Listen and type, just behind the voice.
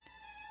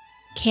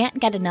Can't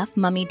get enough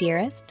Mummy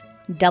Dearest?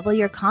 Double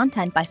your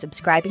content by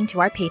subscribing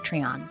to our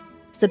Patreon.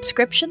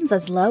 Subscriptions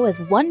as low as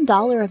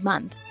 $1 a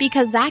month,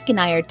 because Zach and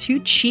I are two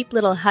cheap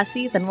little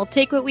hussies and we'll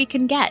take what we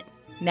can get.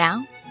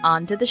 Now,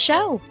 on to the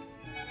show.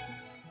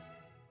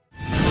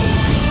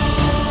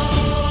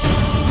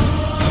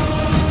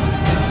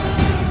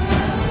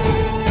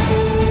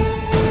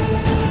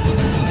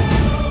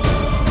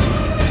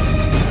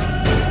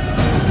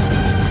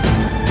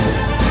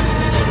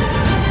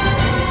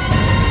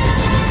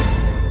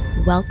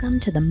 Welcome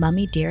to the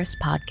Mummy Dearest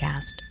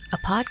podcast, a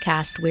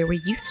podcast where we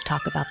used to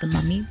talk about the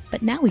mummy,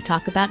 but now we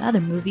talk about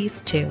other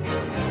movies too.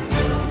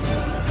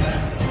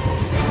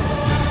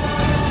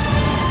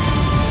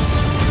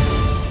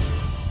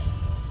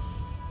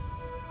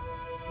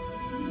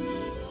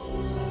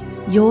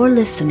 You're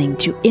listening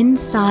to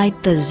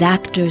Inside the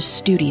Zactors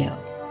Studio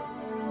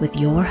with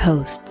your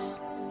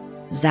hosts,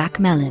 Zach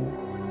Mellon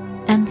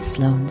and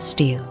Sloane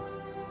Steele.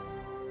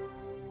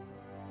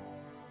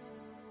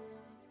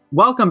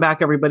 Welcome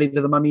back, everybody,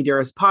 to the Mummy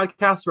Dearest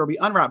podcast, where we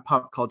unwrap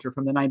pop culture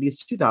from the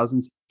 90s,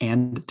 2000s,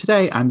 and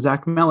today I'm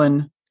Zach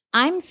Mellon.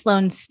 I'm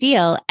Sloane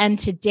Steele, and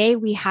today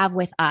we have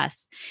with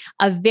us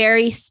a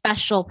very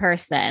special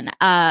person,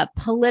 a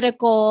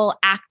political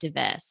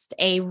activist,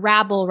 a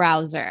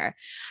rabble-rouser,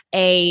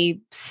 a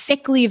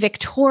sickly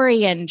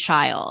Victorian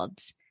child.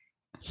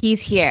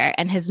 He's here,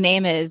 and his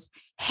name is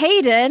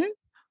Hayden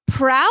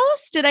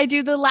Prowse. Did I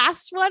do the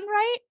last one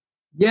right?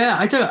 Yeah,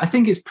 I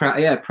think it's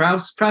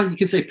Prowse. You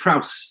can say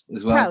Prowse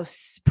as well.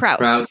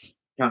 Prowse.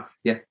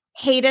 Yeah.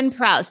 Hayden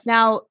Prowse.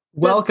 Now,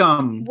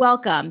 welcome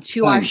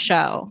to our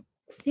show.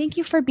 Thank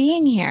you for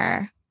being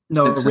here.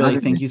 No, really,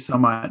 thank you so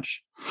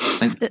much.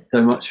 Thank you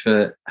so much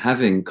for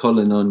having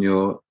Colin on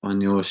your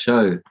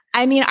show.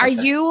 I mean, are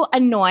you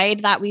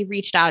annoyed that we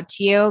reached out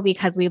to you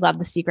because we love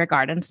The Secret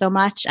Garden so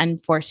much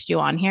and forced you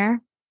on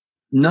here?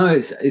 No,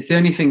 it's the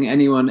only thing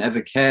anyone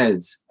ever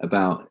cares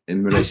about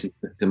in relation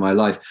to my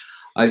life.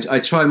 I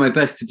try my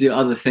best to do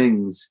other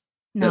things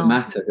that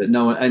matter, but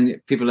no one, and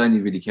people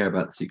only really care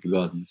about The Secret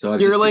Garden. So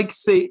you're like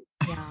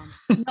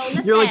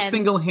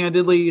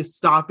single-handedly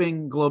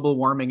stopping global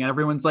warming, and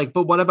everyone's like,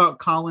 "But what about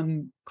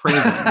Colin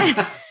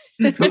Craven?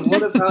 But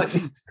what about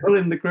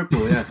Colin the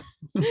Cripple?" Yeah.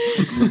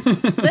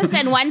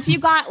 Listen, once you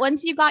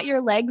got your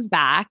legs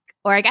back,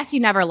 or I guess you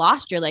never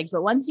lost your legs,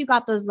 but once you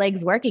got those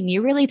legs working,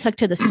 you really took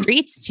to the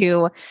streets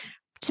to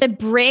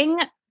bring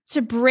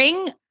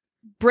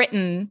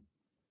Britain.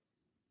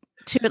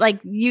 To like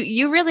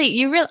you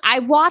really I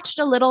watched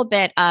a little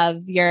bit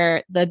of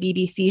the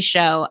BBC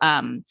show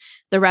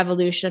The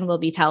Revolution Will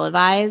Be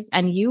Televised,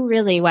 and you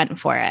really went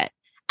for it.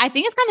 I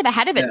think it's kind of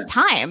ahead of its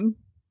time.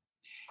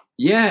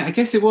 Yeah, I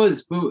guess it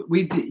was. But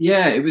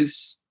it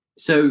was.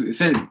 So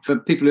for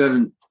people who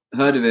haven't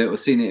heard of it or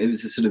seen it, it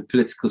was a sort of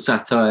political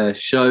satire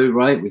show,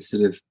 right? With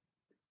sort of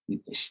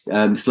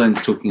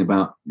Sloane's talking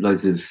about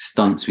loads of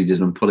stunts we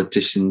did on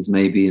politicians,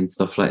 maybe, and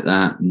stuff like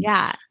that. And,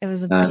 yeah, it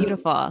was a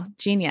beautiful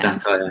genius.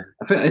 Satire.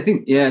 I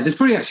think, there's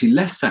probably actually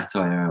less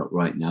satire out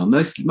right now.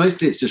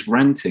 Mostly it's just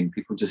ranting.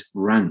 People just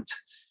rant.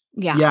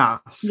 Yeah,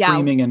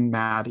 screaming and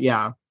mad.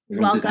 Yeah.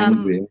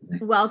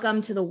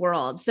 Welcome to the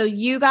world. So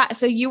you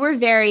were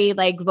very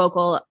like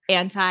vocal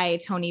anti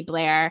Tony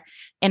Blair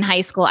in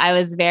high school. I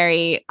was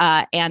very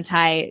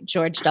anti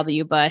George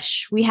W.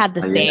 Bush. We had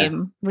the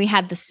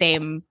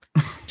same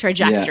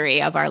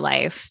trajectory of our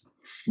life.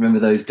 Remember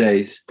those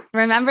days?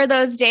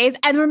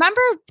 And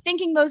remember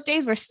thinking those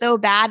days were so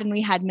bad and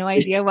we had no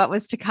idea what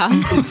was to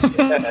come.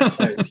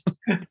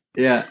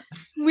 Yeah.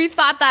 We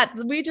thought that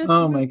we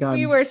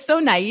were so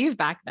naive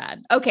back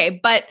then. Okay.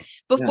 But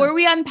before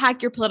we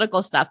unpack your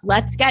political stuff,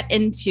 let's get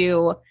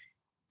into,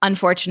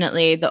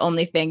 unfortunately, the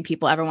only thing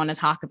people ever want to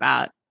talk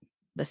about,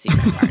 The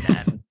Secret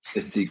Garden.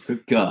 The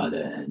Secret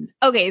Garden.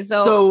 Okay.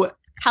 So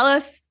tell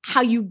us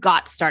how you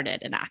got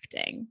started in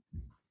acting.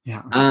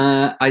 Yeah.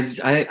 I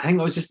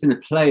think I was just in a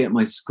play at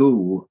my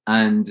school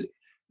and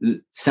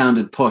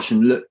sounded posh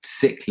and looked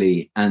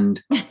sickly,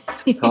 and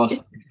people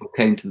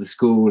came to the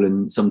school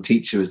and some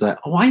teacher was like,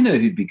 "Oh, I know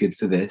who'd be good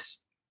for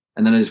this,"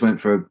 and then I just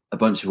went for a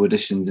bunch of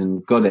auditions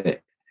and got it.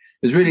 It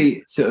was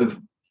really sort of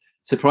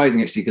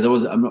surprising, actually,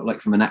 because I'm not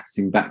like from an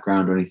acting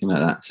background or anything like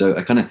that, so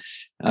I kind of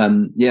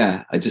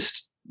I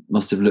just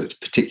must have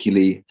looked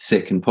particularly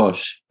sick and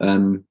posh,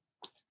 and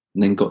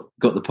then got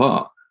the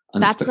part.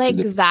 That's like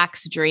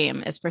Zach's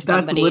dream, is for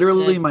somebody that's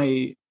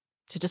literally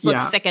to just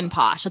look sick and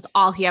posh. That's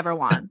all he ever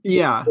wants.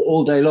 Yeah.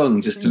 All day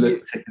long, just to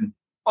look sick and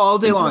all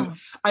day long.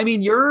 I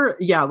mean, your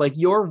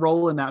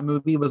role in that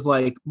movie was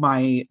like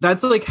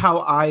that's like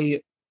how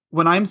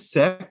when I'm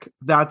sick,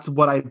 that's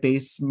what I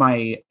base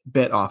my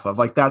bit off of.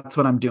 Like, that's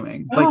what I'm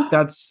doing. Like,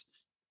 that's,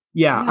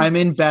 I'm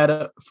in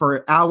bed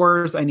for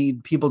hours. I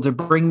need people to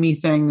bring me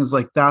things.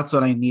 Like, that's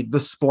what I need. The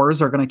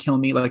spores are going to kill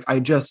me. Like, I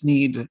just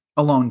need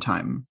alone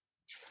time.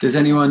 Do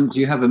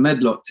you have a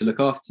medlock to look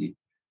after you?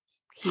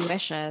 He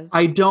wishes.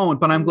 I don't,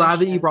 but I'm glad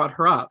that you brought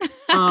her up.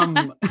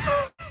 The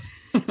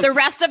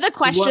rest of the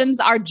questions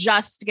are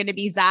just going to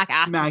be Zach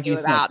asking Maggie you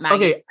about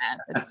Maggie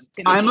Smith.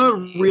 I'm a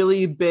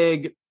really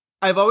big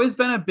I've always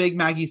been a big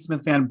Maggie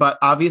Smith fan, but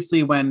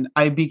obviously when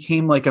I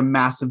became like a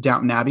massive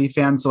Downton Abbey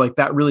fan, so like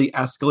that really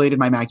escalated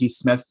my Maggie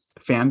Smith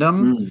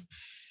fandom.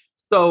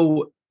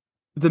 So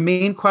the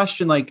main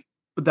question like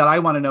that I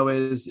want to know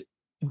is,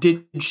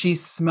 did she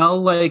smell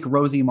like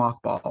rosy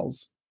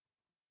mothballs?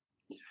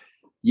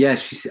 Yeah,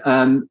 she's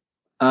I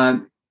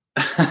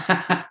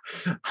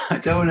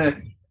don't want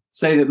to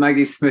say that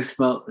Maggie Smith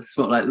smelled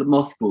like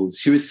mothballs.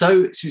 She was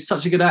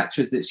such a good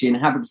actress that she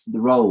inhabited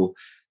the role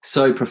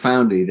so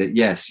profoundly that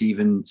yes, she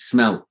even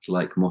smelt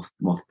like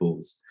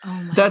mothballs.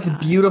 Oh That's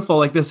God. beautiful.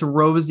 Like this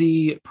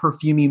rosy,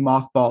 perfumey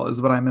mothball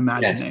is what I'm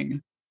imagining.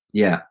 Yes.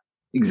 Yeah,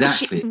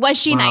 exactly. Was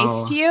she Wow.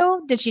 nice to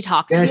you? Did she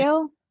talk to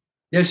you?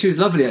 Yeah, she was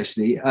lovely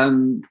actually.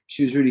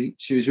 She was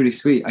really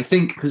sweet. I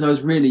think because I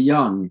was really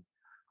young,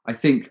 I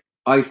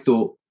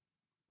thought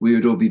we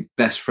would all be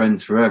best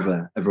friends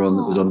forever, everyone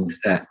that was on the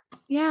set.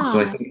 Yeah. So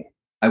I think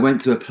I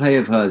went to a play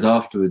of hers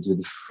afterwards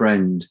with a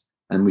friend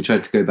and we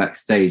tried to go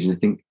backstage, and I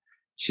think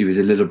she was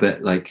a little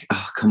bit like,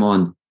 oh, come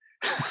on.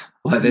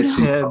 Like there's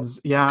two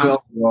Kids, yeah.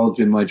 12-year-olds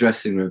in my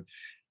dressing room.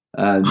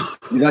 I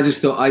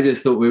just thought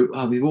we're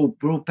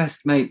all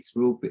best mates.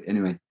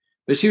 Anyway.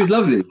 But she was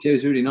lovely. She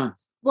was really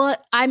nice. Well,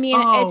 I mean,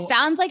 Oh. it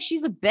sounds like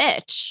she's a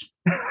bitch.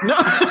 No.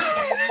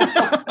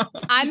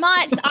 I'm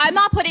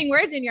not putting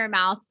words in your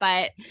mouth,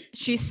 but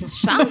she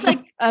sounds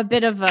like a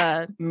bit of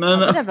a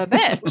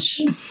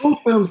bitch. All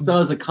film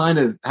stars are kind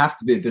of have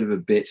to be a bit of a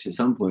bitch at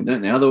some point,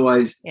 don't they?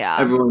 Otherwise, Yeah.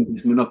 everyone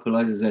just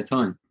monopolizes their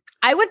time.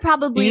 I would Do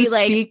probably you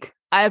speak?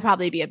 I would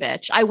probably be a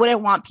bitch. I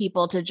wouldn't want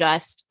people to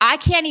I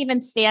can't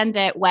even stand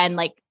it when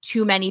like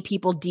too many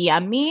people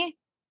DM me.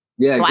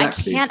 Yeah, So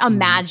exactly. I can't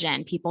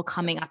imagine people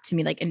coming up to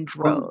me like in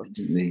droves.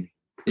 Constantly.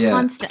 Yeah,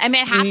 Constant. I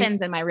mean, it Do you-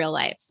 happens in my real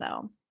life.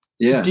 So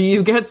yeah. Do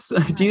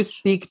you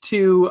speak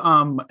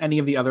to any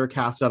of the other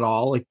cast at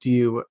all? Like, do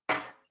you?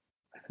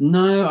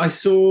 No, I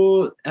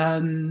saw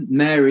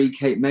Mary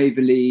Kate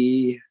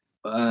Maberly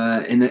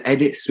in the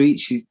edit suite.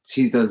 She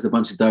does a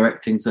bunch of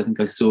directing, so I think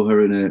I saw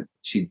her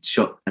she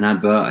shot an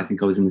advert. I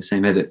think I was in the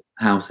same edit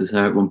house as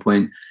her at one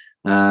point.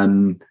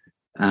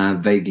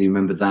 Vaguely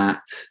remember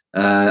that.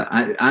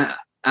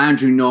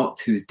 Andrew Knott,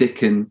 who's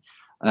Dickon.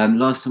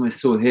 Last time I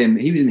saw him,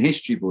 he was in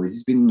History Boys.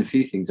 He's been in a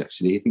few things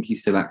actually. I think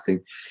he's still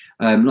acting.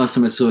 Last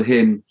time I saw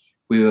him,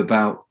 we were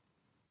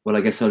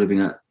I guess I'd have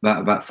been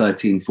about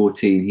 13,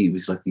 14. He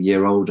was like a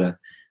year older.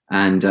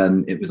 And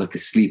it was like a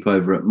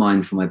sleepover at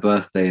mine for my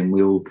birthday. And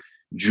we all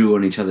drew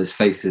on each other's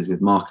faces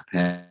with marker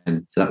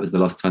pen. So that was the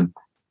last time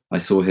I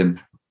saw him.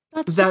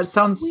 That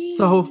sounds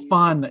so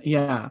fun.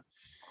 Yeah,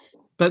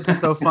 that's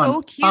so fun.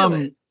 So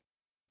cute.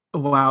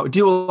 Wow.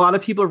 Do a lot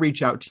of people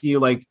reach out to you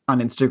like on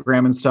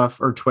Instagram and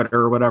stuff or Twitter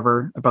or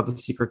whatever about the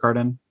Secret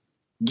Garden?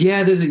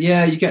 Yeah,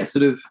 you get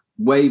sort of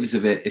waves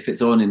of it. If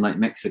it's on in like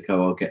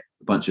Mexico, I'll get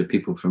a bunch of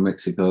people from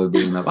Mexico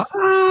being like,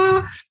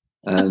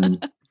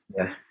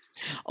 yeah.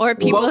 Or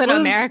people What in was-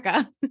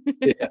 America.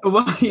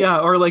 Well, yeah,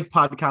 or like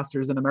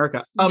podcasters in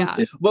America. Yeah.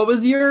 What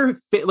was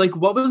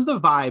what was the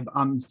vibe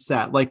on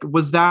set? Like,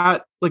 was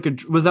that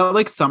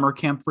like summer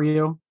camp for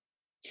you?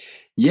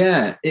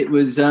 Yeah, it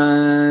was.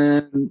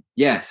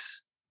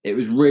 Yes, it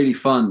was really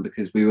fun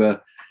because we were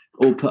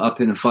all put up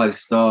in a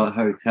 5-star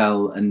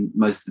hotel, and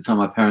most of the time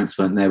our parents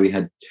weren't there. We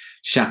had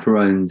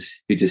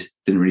chaperones who just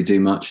didn't really do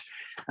much,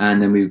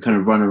 and then we would kind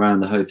of run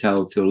around the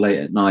hotel till late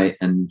at night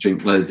and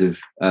drink loads of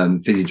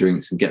fizzy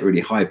drinks and get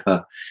really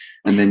hyper,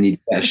 and then you'd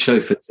get a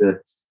chauffeur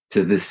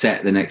to the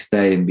set the next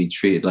day and be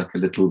treated like a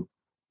little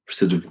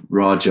sort of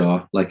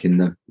Raja, like in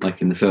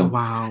the film.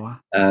 Wow.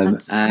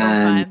 That's so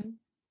fun.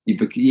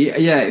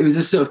 It was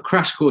a sort of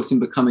crash course in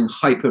becoming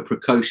hyper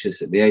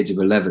precocious at the age of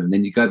 11, and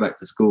then you go back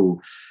to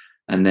school,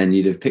 and then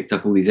you'd have picked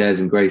up all these airs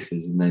and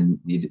graces, and then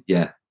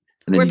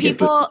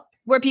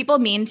Were people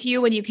mean to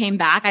you when you came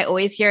back? I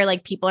always hear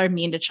like people are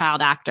mean to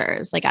child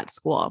actors, like at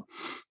school.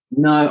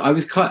 No, I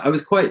was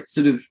quite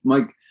sort of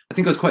I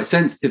think I was quite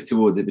sensitive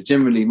towards it, but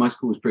generally my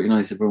school was pretty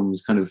nice. Everyone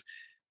was kind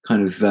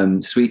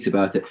of sweet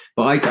about it.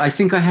 But I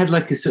think I had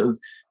like a sort of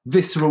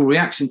visceral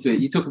reaction to it.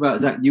 You talk about,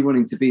 Zach, you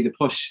wanting to be the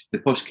posh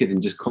kid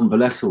and just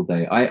convalesce all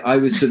day. I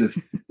was sort of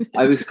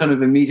I was kind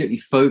of immediately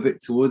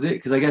phobic towards it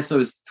because I guess I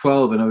was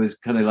 12 and I was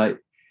kind of like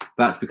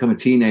about to become a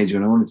teenager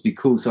and I wanted to be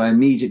cool. So I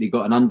immediately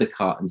got an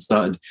undercut and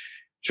started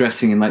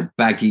dressing in like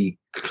baggy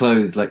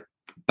clothes, like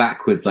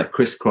backwards, like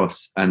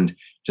crisscross, and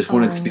just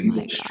wanted to be in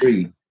the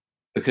street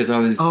because I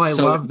was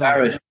so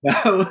embarrassed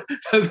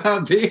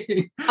about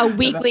being a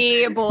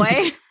weekly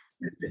boy.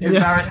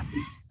 Embarrassed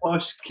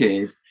posh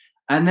kid.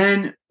 And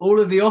then all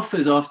of the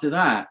offers after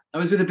that, I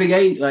was with a big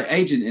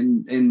agent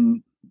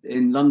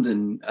in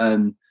London,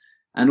 and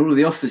all of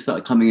the offers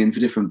started coming in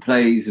for different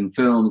plays and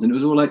films, and it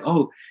was all like,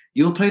 "Oh,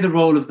 you'll play the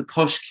role of the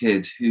posh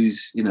kid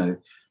who's,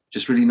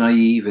 just really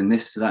naive and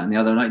this, that, and the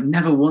other." And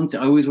I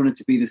always wanted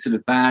to be the sort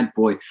of bad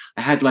boy.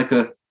 I had like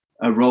a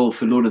role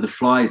for Lord of the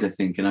Flies, I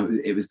think, and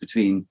it was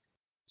between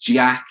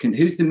Jack, and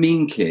who's the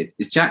mean kid?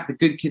 Is Jack the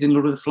good kid in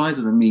Lord of the Flies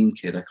or the mean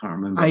kid? I can't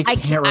remember. I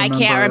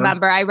can't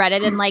remember. I read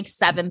it in like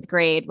 7th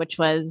grade, which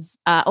was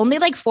only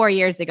like 4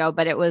 years ago,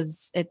 but I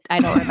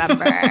don't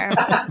remember.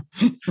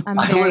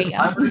 I'm very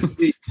young.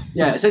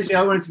 Essentially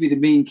I wanted to be the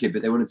mean kid,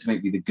 but they wanted to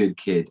make me the good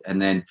kid.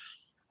 And then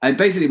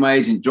basically my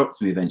agent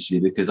dropped me eventually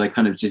because I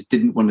kind of just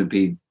didn't want to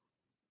be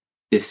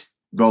this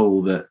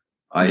role that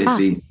I had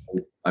been.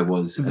 I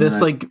was.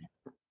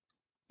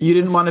 You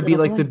didn't want to be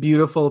like the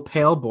beautiful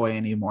pale boy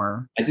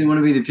anymore. I didn't want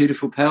to be the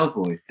beautiful pale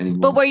boy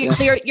anymore. But were you,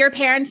 so your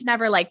parents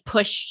never like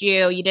pushed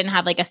you? You didn't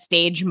have like a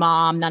stage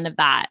mom, none of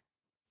that?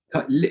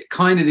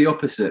 Kind of the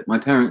opposite. My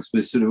parents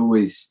were sort of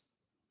always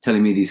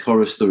telling me these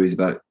horror stories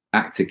about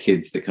actor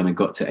kids that kind of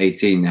got to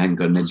 18, they hadn't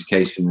got an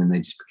education and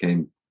they just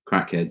became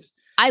crackheads.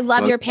 I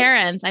love your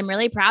parents. I'm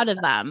really proud of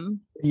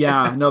them.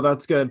 Yeah, no,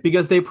 that's good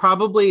because they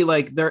probably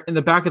they're in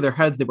the back of their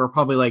heads. They were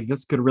probably like,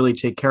 this could really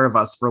take care of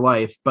us for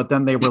life. But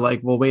then they were like,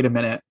 well, wait a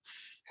minute.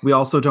 We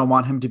also don't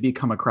want him to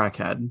become a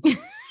crackhead.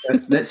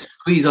 Let's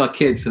squeeze our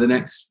kid for the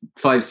next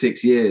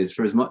 5-6 years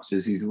for as much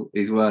as he's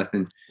worth.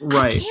 And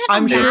right.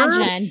 I'm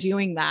imagine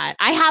doing that.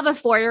 I have a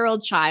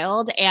 4-year-old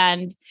child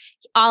and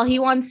all he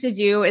wants to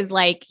do is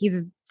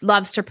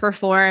loves to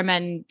perform,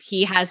 and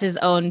he has his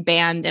own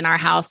band in our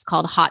house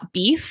called Hot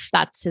Beef.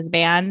 That's his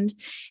band.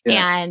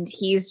 Yeah. And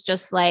he's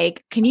just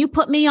like, can you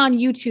put me on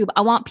YouTube?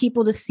 I want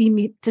people to see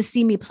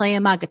me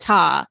playing my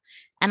guitar.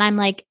 And I'm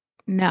like,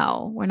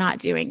 no, we're not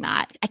doing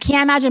that. I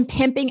can't imagine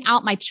pimping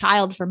out my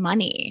child for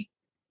money.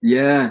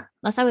 Yeah.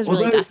 Unless I was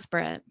really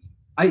desperate.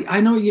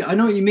 I know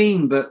what you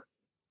mean, but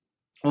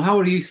how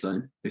old are you,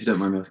 Sloane? If you don't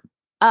mind me asking.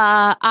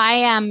 I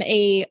am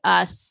a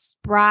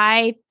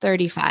spry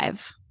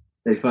 35.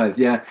 35,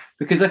 yeah.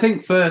 Because I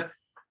think for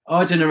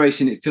our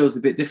generation, it feels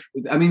a bit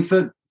different. I mean,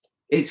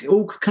 it's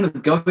all kind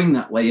of going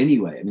that way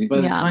anyway. I mean,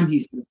 by the time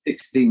he's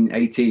 16,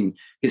 18,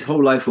 his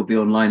whole life will be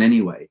online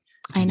anyway.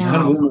 I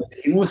know.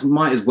 He almost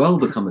might as well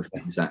become a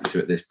famous actor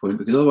at this point,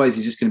 because otherwise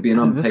he's just going to be an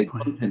unpaid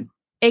content.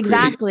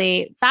 Exactly.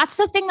 Really. That's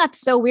the thing that's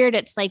so weird.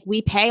 It's like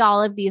we pay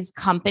all of these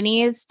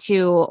companies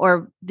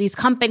these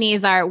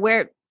companies are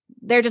where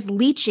they're just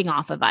leeching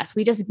off of us.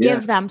 We just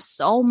give them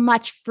so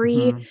much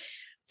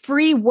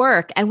free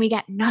work and we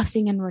get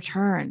nothing in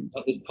return.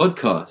 Like this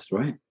podcast,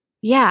 right?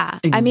 Yeah.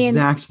 Exactly. I mean,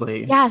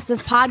 yes,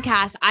 this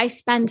podcast, I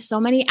spend so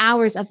many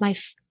hours of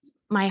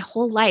my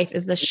whole life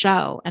is the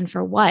show. And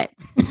for what?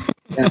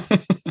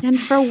 And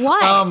for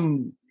what?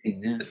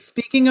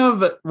 Speaking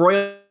of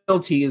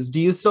royalties,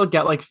 do you still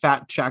get like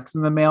fat checks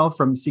in the mail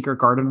from Secret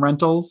Garden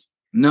rentals?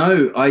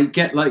 No, I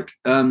get like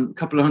a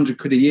couple of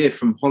 $100 a year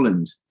from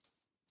Holland.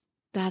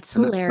 That's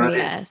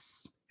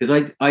hilarious.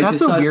 Because that's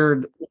decided, a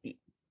weird.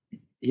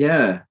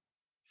 Yeah.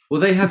 Well,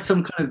 they have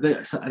some kind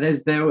of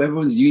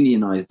everyone's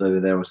unionized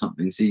over there or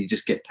something, so you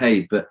just get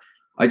paid. But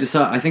I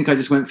think I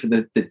just went for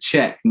the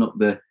check, not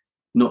the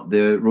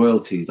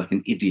royalties, like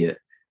an idiot.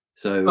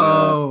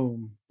 So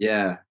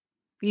yeah.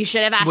 You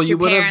should have asked your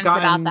parents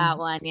about that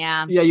one.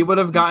 Yeah. Yeah, you would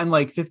have gotten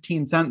like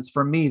 15 cents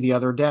from me the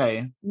other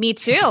day. Me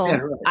too. Yeah,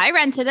 right. I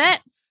rented it.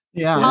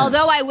 Yeah.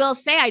 Although I will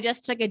say I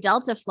just took a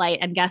Delta flight,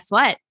 and guess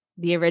what?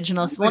 The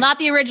original, well, not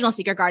the original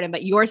Secret Garden,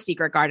 but your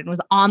Secret Garden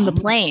was on the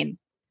plane.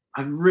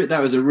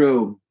 That was a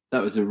real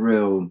mess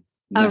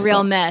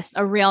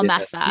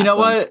up. You know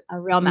what?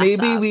 A real mess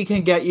maybe up. we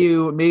can get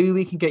you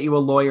a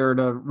lawyer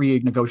to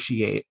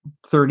renegotiate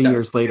 30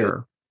 years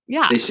later.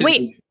 Yeah.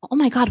 Wait. Oh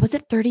my God. Was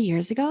it 30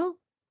 years ago?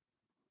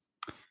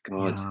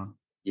 God.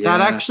 Yeah.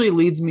 That actually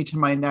leads me to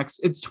my next,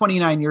 it's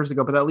 29 years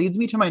ago, but that leads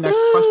me to my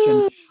next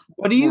question.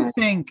 What do you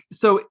think?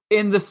 So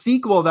in the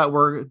sequel that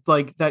we're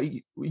like, that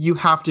you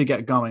have to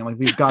get going, like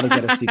we've got to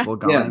get a sequel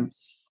going.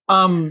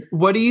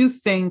 What do you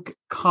think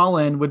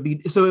Colin would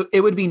be? So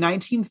it would be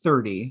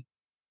 1930.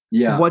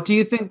 Yeah. What do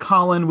you think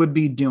Colin would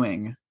be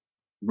doing?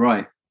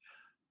 Right.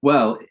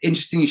 Well,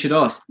 interesting you should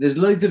ask. There's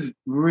loads of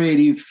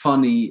really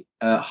funny,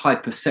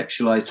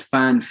 hypersexualized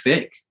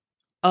fanfic.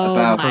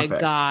 Oh my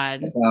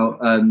God.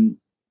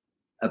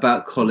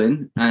 About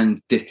Colin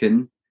and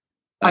Dickon.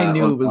 I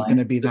knew it was going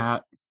to be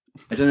that.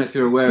 I don't know if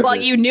you're aware of it. Well,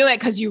 you knew it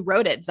because you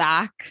wrote it,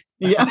 Zach.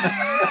 Yeah.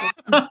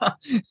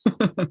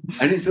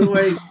 And it's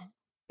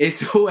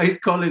always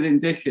Colin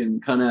and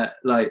Dickon kind of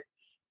like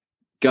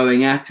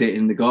going at it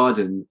in the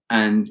garden,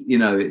 and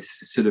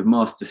it's sort of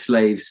master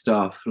slave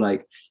stuff,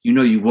 like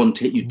you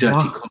want it, you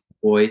dirty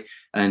boy,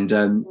 and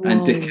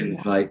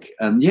Dickon's like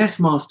yes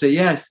master,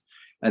 yes,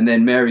 and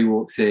then Mary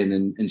walks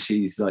in and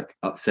she's like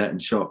upset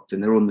and shocked,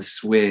 and they're on the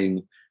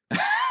swing.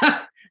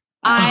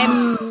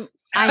 I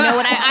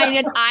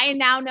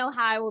now know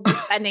how I will be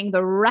spending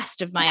the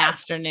rest of my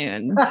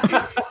afternoon.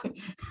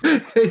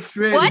 It's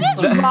really what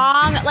is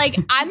wrong? Like,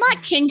 I'm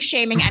not kink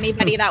shaming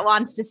anybody that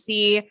wants to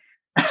see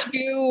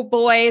two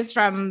boys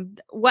from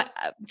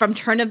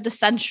turn of the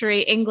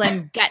century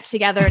England get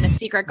together in a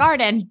secret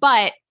garden,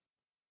 but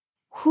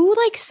who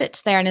like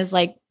sits there and is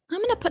like, I'm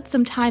going to put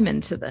some time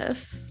into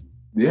this.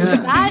 Yeah,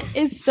 that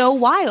is so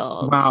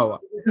wild. Wow,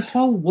 the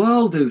whole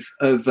world of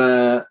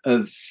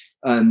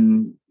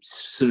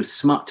sort of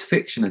smut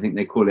fiction, I think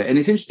they call it. And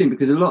it's interesting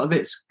because a lot of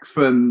it's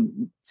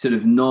from sort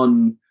of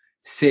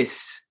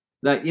non-cis,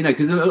 like, you know,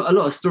 because a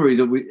lot of stories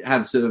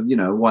have sort of, you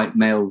know, a white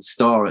male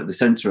star at the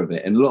center of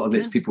it. And a lot of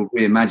it's people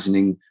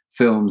reimagining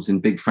films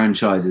and big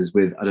franchises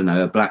with, I don't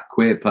know, a black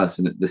queer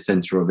person at the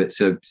center of it.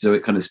 So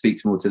it kind of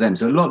speaks more to them.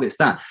 So a lot of it's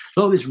that. A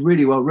lot of it's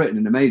really well written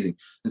and amazing.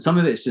 And some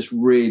of it's just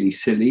really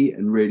silly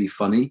and really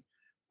funny.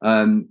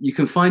 You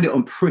can find it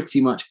on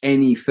pretty much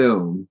any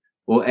film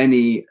or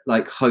any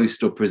like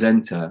host or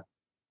presenter.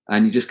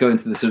 And you just go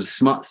into the sort of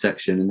smut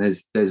section and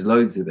there's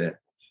loads of it.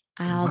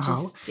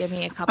 Just give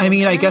me a couple. I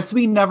mean, I guess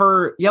we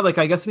never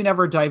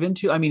dive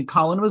into, I mean,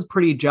 Colin was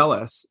pretty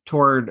jealous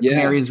toward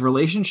Mary's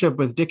relationship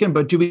with Dickon,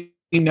 but do we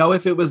know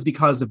if it was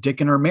because of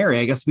Dickon or Mary?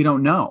 I guess we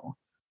don't know.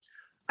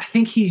 I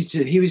think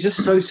he was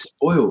just so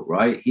spoiled,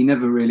 right? He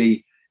never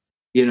really,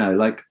 you know,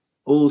 like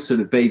all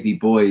sort of baby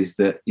boys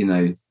that, you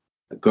know,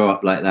 grow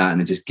up like that and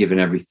are just given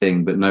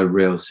everything, but no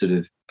real sort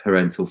of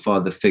parental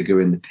father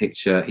figure in the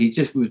picture. He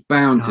just was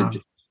bound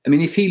to, I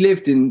mean, if he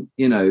lived in,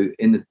 you know,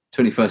 in the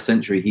 21st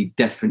century, he'd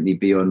definitely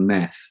be on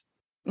meth,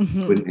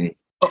 wouldn't he?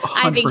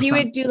 100%. I think he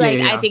would do like,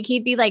 I think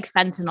he'd be like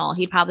fentanyl.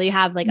 He'd probably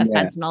have like a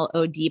fentanyl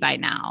OD by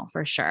now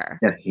for sure.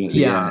 Definitely.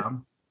 Yeah.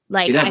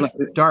 Like,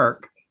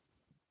 dark.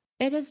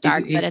 It is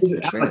dark, but it's the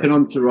truth. Like an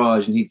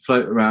entourage, and he'd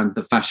float around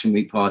the fashion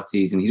week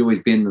parties, and he'd always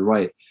be in the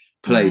right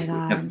place. He'd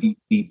have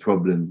deep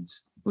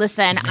problems.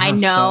 Listen, yes, I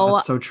know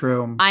that's so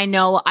true. I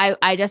know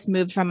I just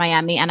moved from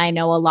Miami, and I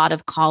know a lot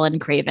of Colin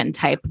Craven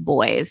type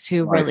boys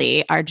who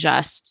really are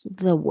just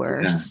the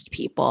worst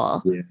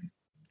people. Yeah.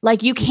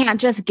 Like you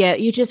just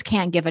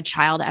can't give a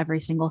child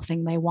every single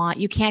thing they want.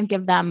 You can't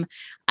give them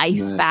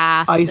ice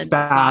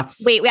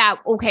baths. Wait, yeah.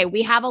 Okay.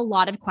 We have a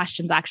lot of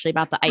questions actually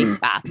about the ice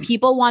bath.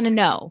 People want to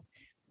know,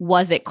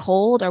 was it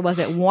cold or was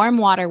it warm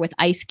water with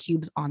ice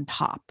cubes on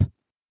top?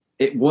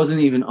 It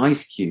wasn't even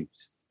ice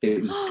cubes.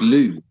 It was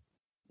glue.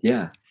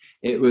 Yeah.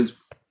 It was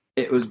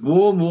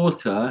warm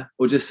water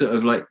or just sort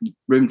of like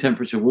room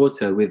temperature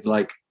water with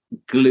like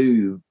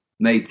glue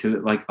made to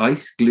look like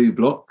ice glue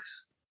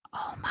blocks.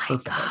 Oh my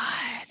God.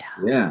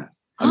 Yeah.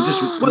 I'm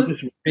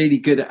just really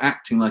good at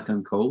acting like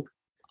I'm cold.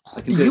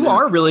 You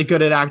are really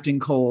good at acting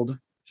cold.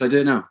 Should I do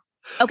it now?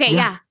 Okay.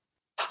 Yeah.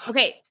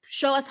 Okay.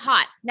 Show us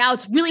hot. Now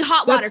it's really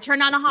hot water.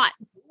 Turn on a hot.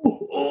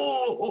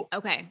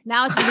 Okay.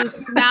 Now it's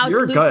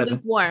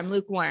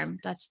lukewarm.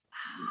 That's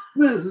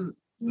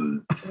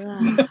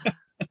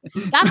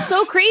that's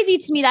so crazy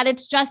to me that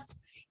it's just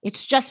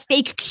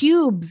fake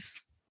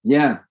cubes.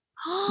 Yeah.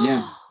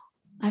 Yeah.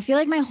 I feel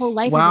like my whole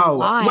life is a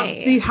lie.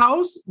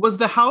 Was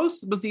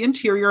the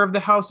interior of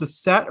the house a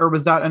set, or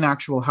was that an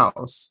actual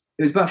house?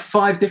 It was about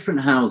 5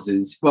 different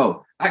houses.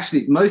 Well,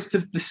 actually, most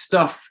of the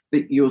stuff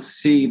that you'll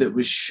see that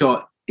was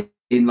shot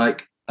in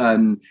like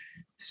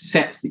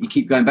sets that you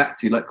keep going back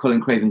to, like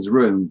Colin Craven's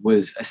room,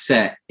 was a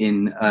set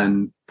in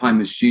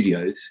Pinewood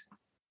Studios.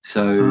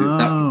 So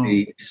that would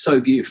be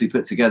so beautifully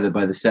put together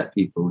by the set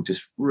people,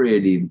 just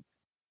really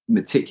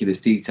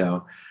meticulous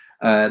detail.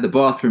 The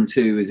bathroom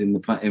too is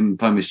in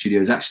Pinewood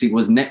Studios. Actually,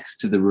 was next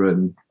to the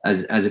room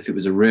as if it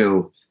was a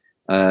real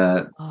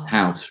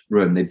house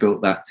room. They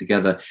built that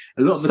together.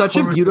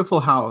 A beautiful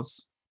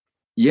house.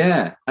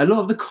 Yeah, a lot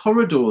of the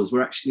corridors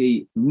were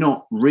actually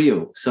not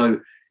real.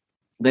 So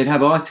they'd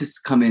have artists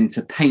come in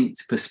to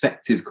paint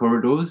perspective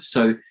corridors.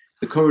 So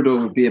the corridor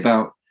would be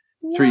about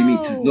 3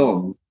 meters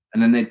long,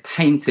 and then they'd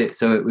paint it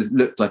so it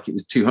looked like it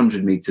was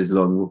 200 meters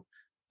long.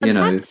 You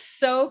know, that's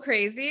so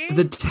crazy.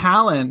 The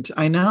talent,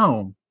 I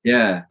know.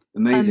 Yeah,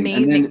 amazing.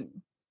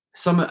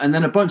 And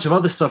then a bunch of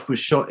other stuff was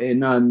shot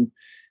in I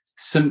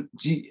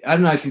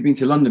don't know if you've been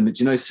to London, but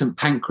do you know St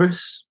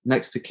Pancras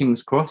next to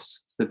King's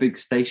Cross? It's the big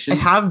station. I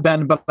have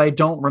been, but I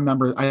don't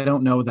remember. I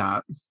don't know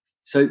that.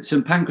 So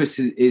St Pancras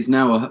is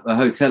now a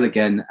hotel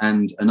again,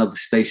 and another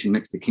station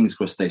next to King's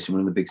Cross Station,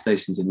 one of the big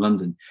stations in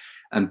London.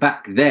 And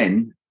back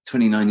then,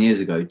 29 years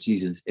ago,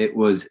 Jesus, it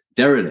was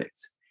derelict.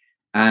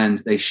 And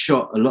they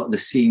shot a lot of the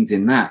scenes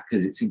in that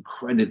because it's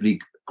incredibly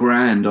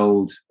grand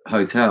old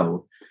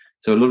hotel.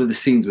 So a lot of the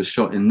scenes were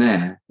shot in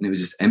there, and it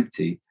was just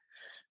empty.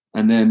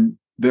 And then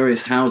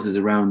various houses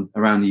around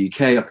the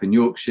UK, up in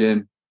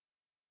Yorkshire,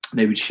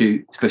 they would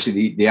shoot,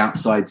 especially the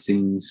outside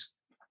scenes.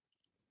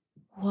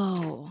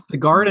 Whoa. The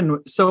garden.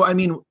 So, I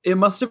mean, it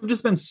must have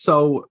just been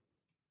so...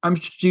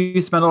 do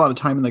you spend a lot of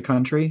time in the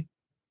country?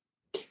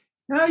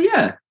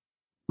 Yeah,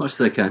 much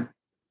as I can.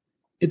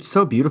 It's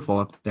so beautiful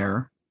up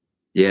there.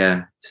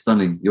 Yeah,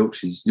 stunning.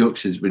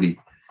 Yorkshire's really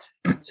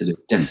sort of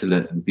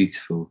desolate and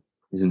beautiful,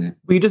 isn't it?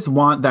 We just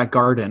want that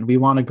garden. We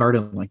want a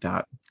garden like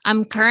that.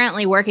 I'm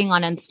currently working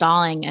on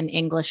installing an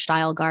English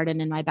style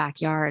garden in my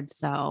backyard.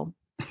 So,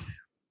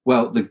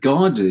 well, the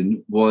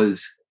garden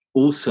was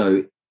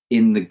also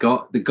in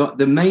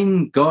the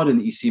main garden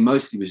that you see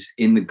mostly was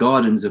in the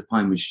gardens of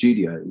Pinewood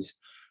Studios,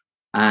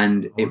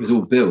 and it was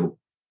all built,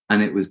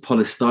 and it was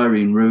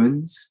polystyrene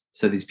ruins.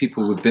 So these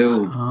people would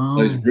build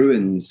those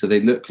ruins so they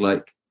looked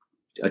like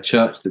a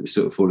church that was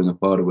sort of falling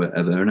apart or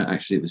whatever, and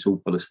actually it was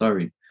all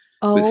polystyrene.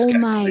 Oh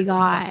my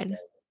God.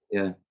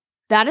 Yeah.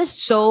 That is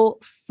so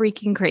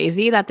freaking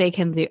crazy that they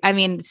can do. I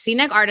mean,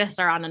 scenic artists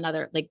are on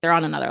another, like they're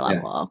on another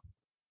level.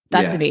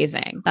 That's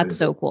amazing. That's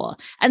so cool.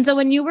 And so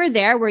when you were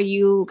there, were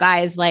you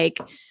guys like,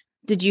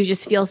 did you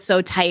just feel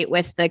so tight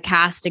with the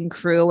cast and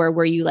crew, or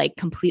were you like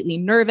completely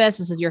nervous?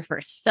 This is your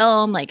first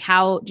film. Like,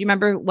 how do you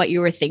remember what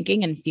you were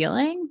thinking and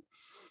feeling?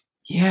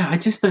 Yeah, I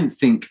just don't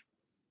think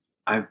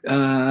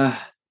I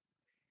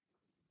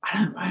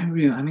don't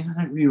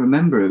really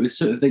remember. It was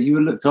sort of that you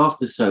were looked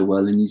after so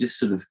well, and you just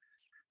sort of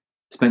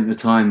spent your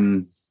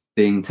time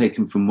being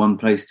taken from one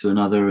place to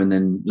another, and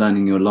then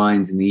learning your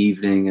lines in the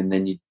evening, and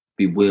then you'd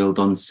be wheeled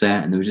on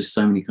set, and there were just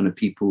so many kind of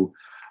people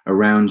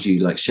around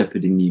you, like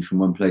shepherding you from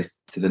one place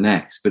to the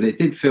next. But it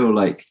did feel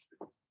like,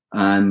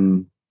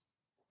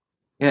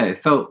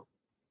 it felt.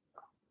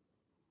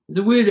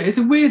 It's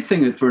a weird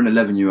thing for an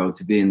 11-year-old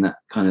to be in that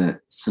kind of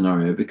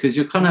scenario, because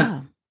you're kind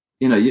of,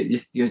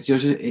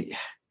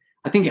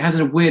 I think it has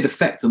a weird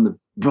effect on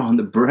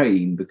the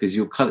brain, because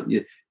you're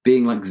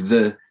being like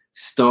the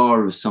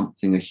star of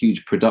something, a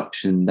huge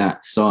production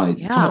that size.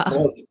 It's kind of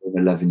odd for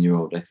an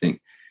 11-year-old, I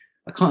think.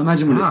 I can't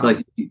imagine what it's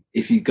like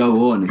if you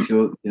go on, if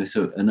you're,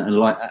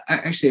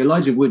 actually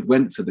Elijah Wood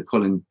went for the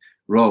Colin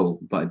role,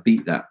 but I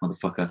beat that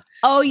motherfucker.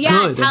 Oh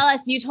yeah. Good. Tell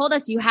us, you told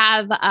us you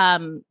have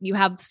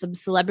some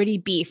celebrity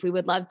beef. We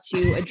would love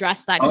to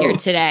address that here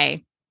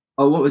today.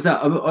 Oh, what was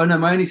that? Oh no,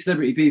 my only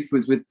celebrity beef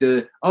was with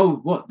the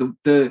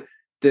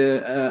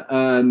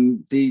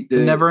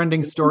Never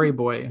Ending Story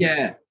boy.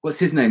 Yeah. What's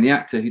his name? The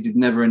actor who did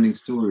Never Ending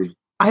Story.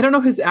 I don't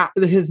know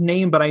his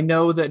name, but I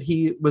know that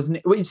he was.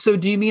 Wait, so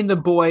do you mean the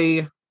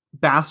boy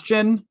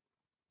Bastian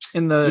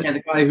in the? Yeah,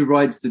 the guy who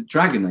rides the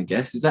dragon, I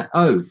guess. Is that?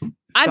 Oh,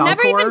 I've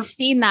never even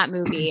seen that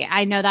movie.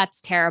 I know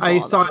that's terrible. I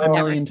saw it a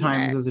million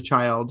times as a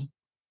child.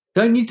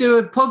 Don't you do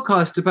a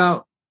podcast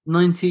about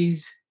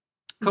 90s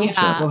culture?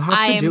 Yeah, we'll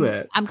have to do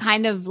it. I'm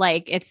kind of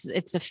like,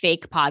 it's a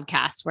fake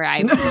podcast where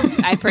I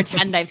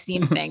pretend I've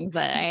seen things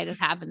that I just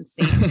haven't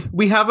seen.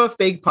 We have a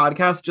fake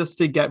podcast just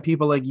to get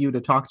people like you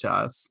to talk to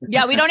us.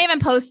 Yeah, we don't even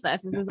post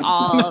this. This is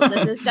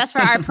just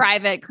for our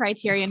private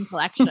Criterion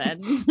collection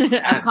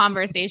of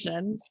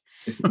conversations.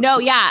 No,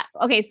 yeah.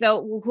 Okay,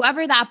 so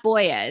whoever that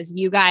boy is,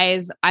 you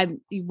guys,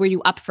 were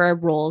you up for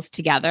roles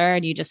together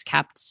and you just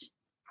kept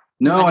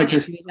I've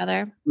just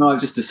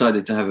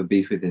decided to have a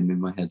beef with him in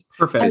my head.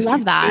 Perfect. I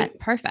love that.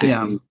 Perfect.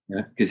 Yeah.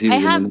 Because I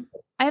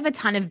have a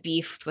ton of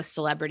beef with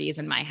celebrities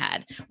in my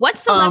head. What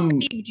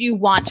celebrity do you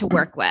want to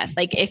work with?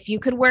 Like, if you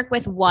could work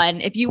with one,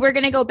 if you were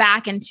going to go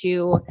back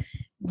into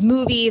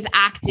movies,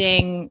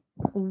 acting,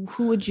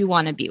 who would you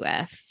want to be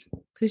with?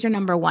 Who's your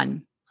number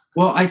one?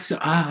 Well, I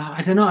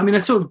don't know. I mean, I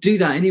sort of do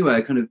that anyway.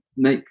 I kind of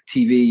make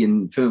TV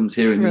and films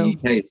here in the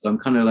UK. So I'm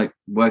kind of like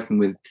working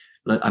with,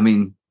 I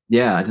mean,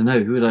 yeah, I don't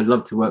know. Who would I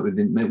love to work with?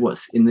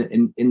 What's in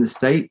the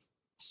States?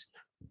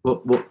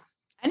 What?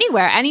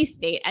 Anywhere, any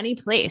state, any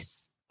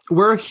place.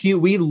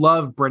 We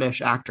love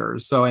British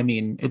actors, so I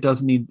mean, it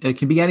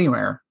can be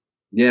anywhere.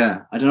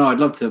 Yeah, I don't know. I'd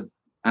love to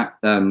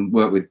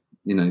work with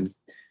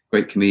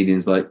great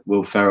comedians like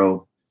Will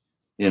Ferrell.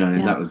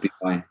 That would be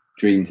my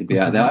dream to be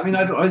out there. I mean,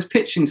 I was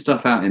pitching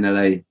stuff out in LA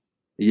a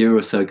year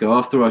or so ago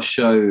after our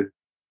show.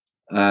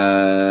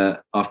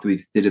 After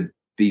we did a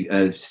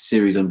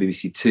series on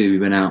BBC Two, we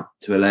went out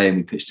to LA and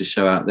we pitched a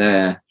show out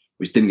there,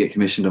 which didn't get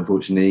commissioned,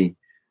 unfortunately.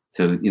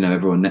 So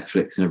everyone,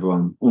 Netflix and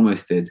everyone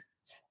almost did.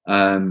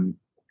 And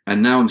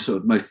now I'm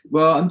sort of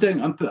I'm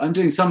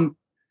doing some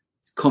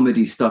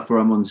comedy stuff where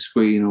I'm on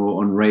screen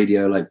or on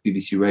radio, like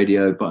BBC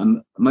Radio, but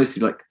I'm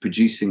mostly like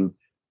producing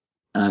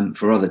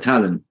for other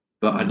talent.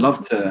 But I'd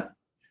love to.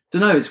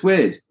 Don't know. It's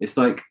weird. It's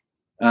like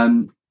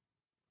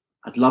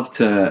I'd love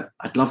to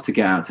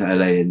get out to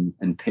LA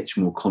and pitch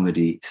more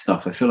comedy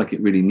stuff. I feel like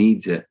it really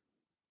needs it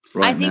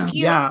right now.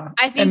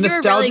 I think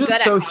you're really good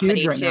at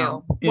comedy too.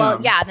 Now. Yeah. Well,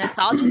 yeah,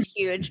 nostalgia is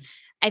huge.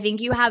 I think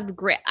you have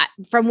great,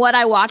 from what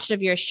I watched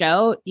of your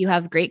show, you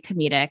have great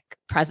comedic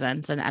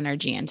presence and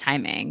energy and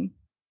timing.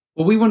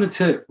 Well, we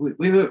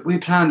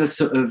planned a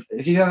sort of,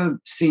 have you ever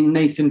seen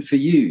Nathan For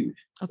You?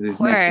 Of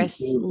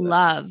course.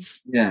 Love.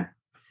 Yeah.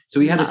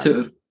 So we had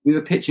we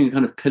were pitching a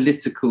kind of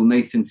political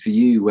Nathan For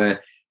You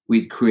where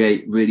we'd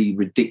create really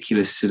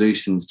ridiculous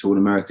solutions to all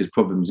America's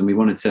problems. And we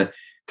wanted to,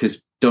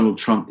 because Donald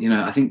Trump,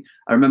 I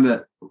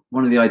remember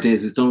one of the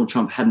ideas was Donald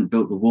Trump hadn't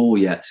built the wall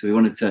yet. So we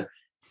wanted to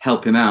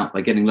help him out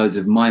by getting loads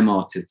of mime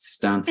artists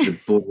down to the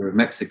border of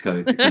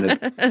Mexico to kind of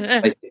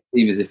make it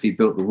seem as if he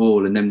built the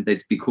wall, and then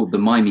they'd be called the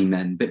Mimey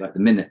Men, a bit like the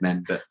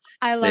Minutemen. But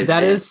I love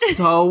that. Is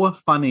so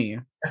funny.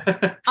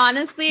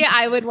 Honestly,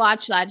 I would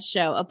watch that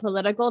show. A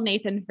political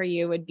Nathan For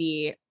You would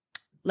be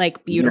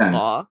like beautiful.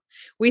 Yeah.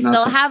 We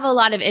still have a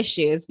lot of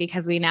issues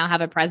because we now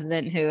have a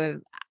president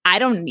who I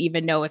don't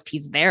even know if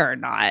he's there or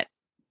not.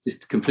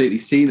 Just completely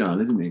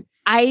senile, isn't he?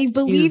 I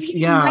believe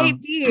he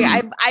might be.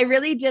 I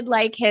really did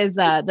like his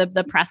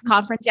the press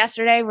conference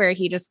yesterday where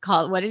he just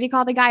called, what did he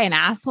call the guy, an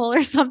asshole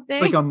or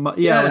something? Like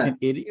an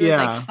idiot. He was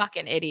like,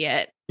 fucking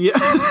idiot. Yeah.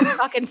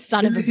 Fucking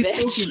son of a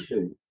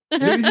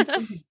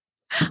bitch.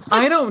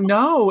 I don't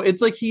know.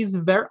 It's like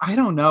I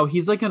don't know.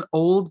 He's like an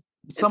old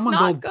someone's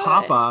not old good.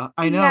 papa.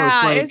 I know. Yeah,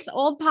 it's like it's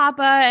old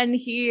papa, and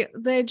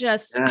they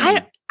just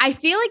I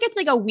feel like it's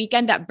like a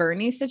Weekend at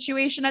Bernie's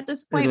situation at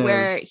this point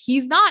where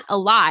he's not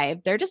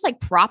alive. They're just like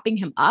propping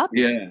him up.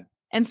 Yeah.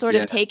 And sort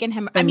of taking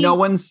him. And no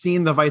one's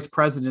seen the vice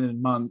president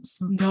in months.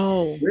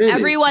 No, really?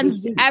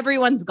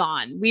 Everyone's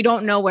gone. We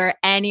don't know where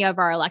any of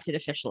our elected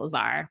officials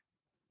are.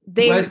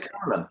 Where's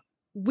Carla?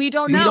 We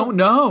don't know. We don't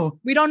know.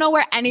 We don't know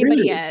where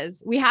anybody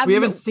is. We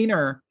haven't seen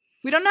her.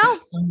 We don't know.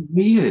 That's so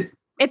weird.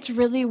 It's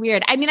really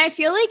weird. I mean, I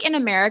feel like in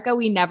America,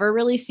 we never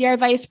really see our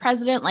vice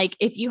president. Like,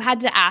 if you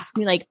had to ask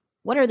me, like,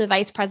 what are the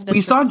vice presidents?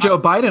 We saw Joe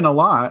Biden a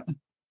lot.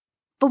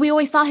 But we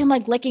always saw him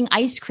like licking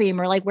ice cream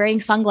or like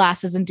wearing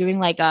sunglasses and doing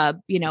like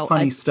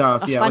funny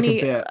stuff. Like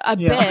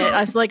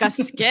a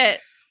skit.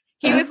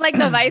 He was like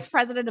the vice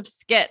president of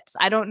skits.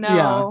 I don't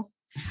know.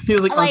 Yeah. He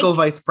was like Uncle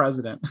Vice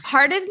President.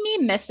 Part of me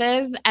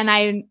misses, and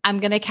I'm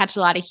going to catch a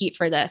lot of heat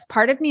for this.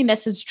 Part of me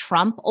misses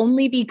Trump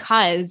only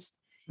because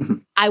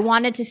I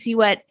wanted to see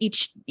what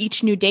each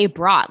new day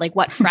brought, like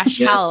what fresh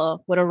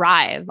hell would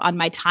arrive on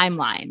my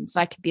timeline. So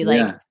I could be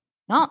like,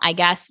 well, I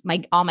guess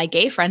all my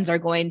gay friends are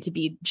going to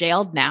be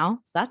jailed now.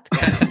 So that's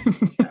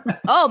good.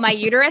 Oh, my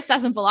uterus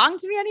doesn't belong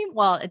to me anymore.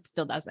 Well, it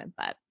still doesn't,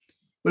 but.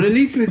 But at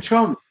least with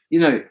Trump,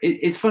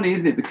 it's funny,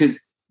 isn't it? Because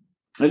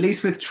at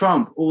least with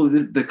Trump, all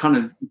the kind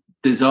of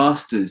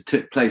disasters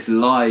took place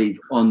live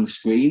on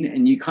screen,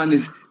 and you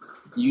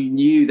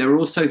knew they were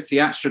all so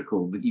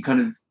theatrical that you kind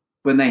of,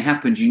 when they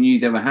happened, you knew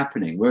they were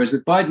happening. Whereas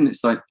with Biden,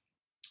 it's like,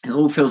 it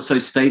all feels so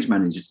stage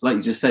managed. Like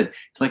you just said,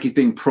 it's like he's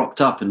being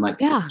propped up and like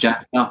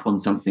jacked up on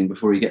something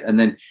before he and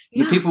then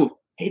the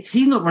people.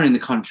 He's not running the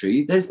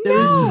country.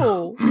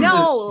 No.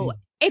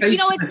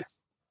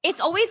 It's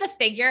always a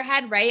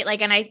figurehead, right?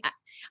 Like, and I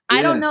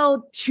don't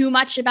know too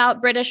much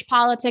about British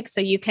politics,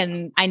 so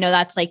I know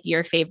that's like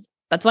your favorite.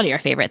 That's one of your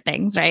favorite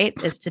things, right?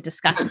 Is to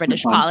discuss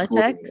British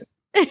politics.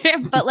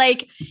 But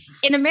like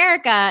in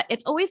America,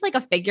 it's always like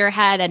a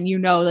figurehead, and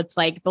it's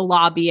like the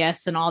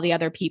lobbyists and all the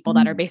other people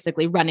that are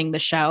basically running the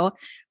show.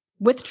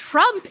 With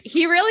Trump,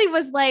 he really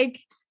was like,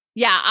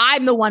 yeah,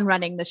 I'm the one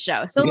running the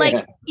show. So like,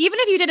 even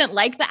if you didn't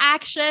like the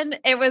action,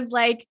 it was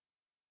like,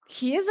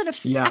 he is an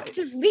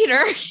effective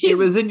leader. It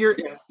was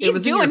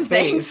doing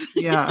things.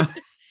 Yeah.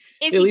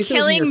 Is he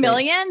killing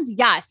millions?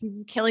 Yes,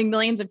 he's killing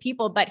millions of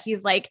people, but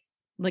he's like,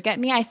 look at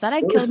me. I said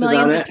I'd kill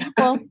millions of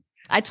people.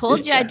 I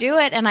told you I'd do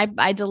it, and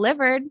I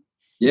delivered.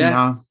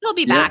 Yeah. He'll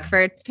be back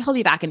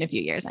in a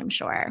few years, I'm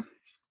sure.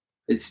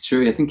 It's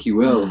true. I think he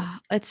will.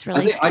 It's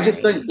really I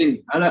just don't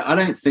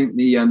think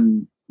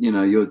the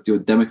your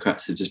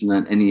Democrats have just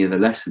learned any of the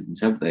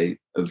lessons, have they,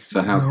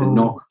 for how to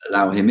not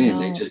allow him in?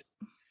 They're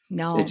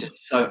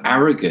just so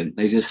arrogant.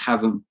 They just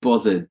haven't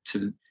bothered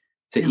to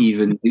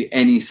even do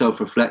any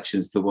self-reflection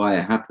as to why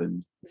it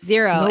happened.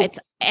 Zero. Nope.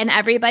 And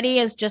everybody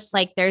is just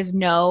like,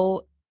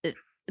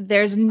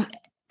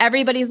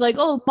 everybody's like,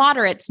 oh,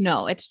 moderates.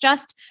 No, it's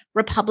just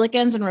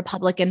Republicans and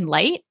Republican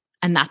light.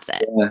 And that's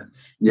it.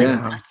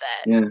 Yeah. That's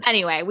it. Yeah.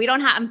 Anyway,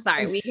 I'm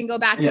sorry. We can go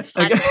back to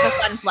fun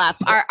fluff.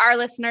 Our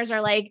listeners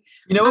are like,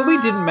 you know what we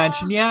didn't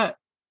mention yet?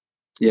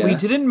 Yeah. We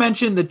didn't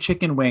mention the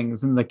chicken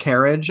wings and the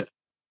carriage.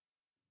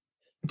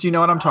 Do you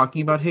know what I'm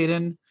talking about,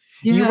 Hayden?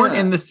 Yeah. You weren't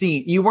in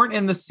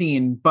the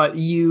scene, but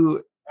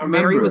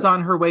Mary was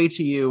on her way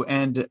to you,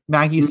 and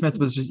Maggie Smith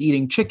was just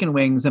eating chicken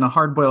wings and a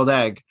hard-boiled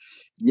egg.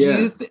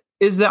 Yeah.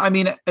 Is that, I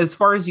mean, as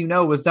far as you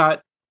know, was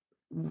that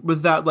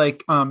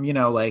like,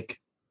 like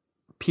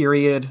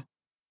period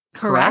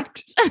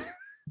correct?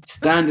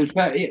 Standard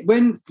fact.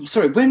 When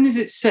is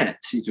it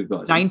set? Secret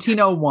God?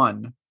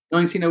 1901.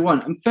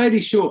 1901. I'm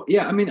fairly sure.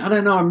 Yeah. I mean, I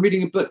don't know. I'm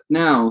reading a book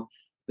now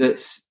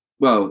it's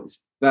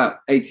about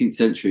 18th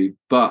century,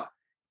 but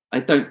I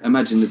don't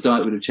imagine the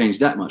diet would have changed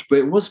that much, but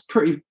it was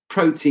pretty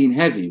protein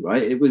heavy,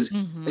 right? It was,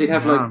 they'd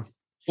have like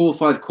 4 or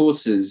 5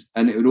 courses,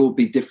 and it would all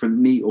be different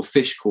meat or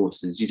fish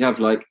courses. You'd have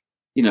like,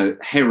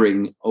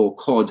 herring or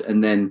cod,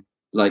 and then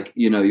like,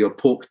 your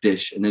pork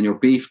dish, and then your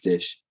beef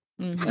dish,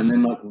 and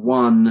then like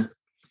one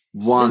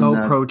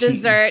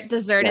protein.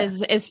 Dessert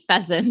is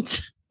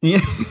pheasant. Yeah.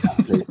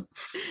 Exactly.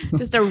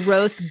 Just a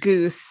roast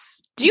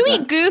goose. Do you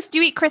eat goose? Do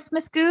you eat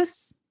Christmas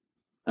goose?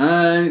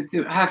 I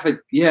think I've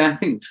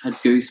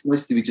had goose.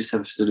 Mostly we just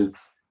have sort of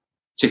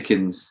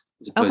chickens.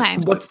 Okay.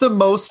 What's the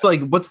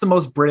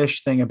most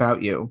British thing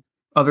about you,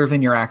 other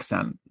than your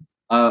accent?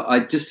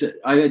 I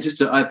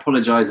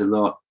apologize a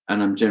lot,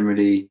 and I'm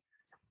generally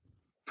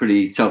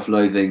pretty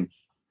self-loathing.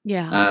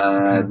 Yeah.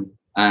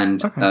 I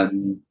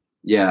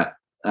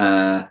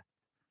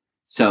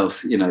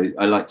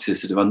like to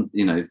sort of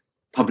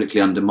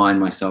publicly undermine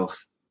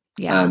myself.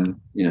 Yeah.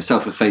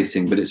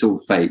 Self-effacing, but it's all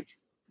fake.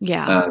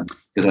 Yeah.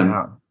 Because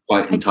I'm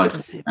quite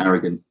entitled and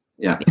arrogant.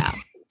 Yeah. Yeah.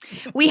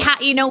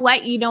 You know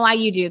why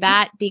you do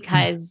that?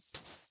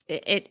 Because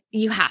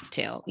you have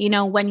to,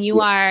 when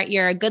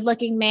you're a good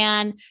looking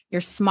man, you're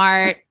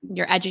smart,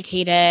 you're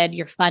educated,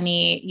 you're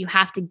funny, you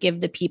have to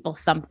give the people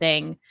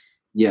something.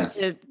 Yeah.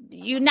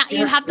 You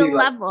have to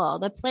level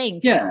the playing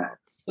field. Yeah.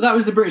 Well, that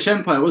was the British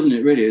Empire, wasn't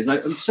it? Really? It was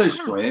like, I'm so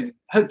sorry. I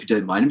hope you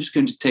don't mind. I'm just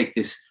going to take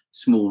this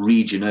small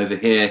region over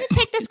here.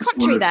 Take this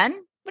country then.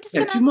 We're just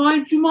Yeah,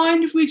 gonna. do you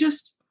mind if we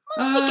just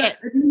Take it.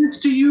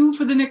 administer you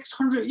for the next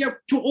 100? Yeah,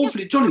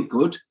 awfully jolly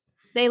good.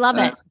 They love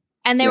it.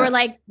 And they yeah. were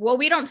like, well,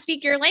 we don't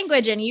speak your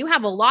language and you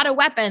have a lot of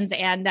weapons.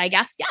 And I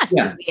guess, yes,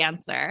 is the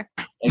answer.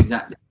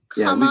 Exactly.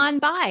 Yeah, Come on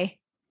by.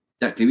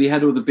 Exactly. We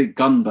had all the big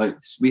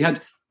gunboats.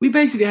 We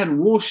basically had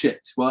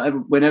warships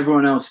when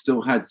everyone else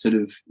still had sort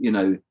of,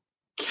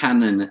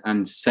 cannon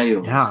and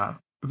sails. Yeah.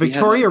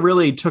 Victoria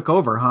really took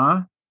over,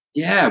 huh?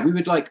 Yeah. We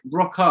would like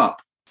rock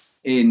up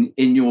in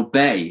your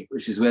bay,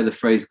 which is where the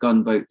phrase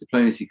gunboat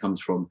diplomacy comes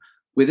from,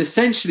 with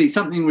essentially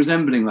something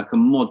resembling like a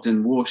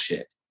modern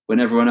warship when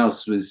everyone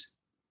else was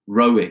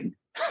rowing.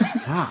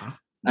 Yeah.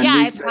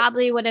 Yeah, it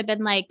probably would have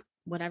been like,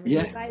 whatever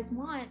you guys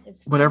want.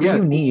 Is whatever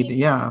you need.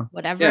 Yeah.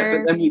 Whatever. Yeah,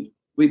 but then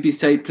we'd be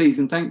say please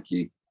and thank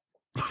you.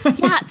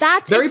 Yeah,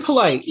 that's very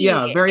polite. Sneaky.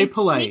 Yeah, very it's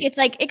polite. Sneaky. It's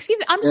like, excuse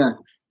me,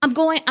 I'm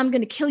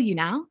going to kill you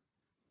now.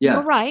 Yeah.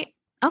 You're right.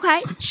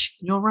 Okay.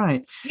 You're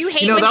right. You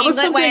hate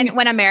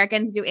when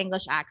Americans do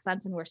English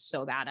accents and we're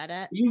so bad at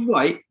it. You're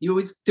right. You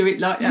always do it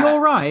like that. You're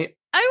right.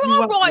 I'm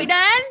all right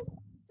then.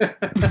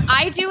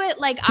 I do it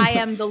like I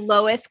am the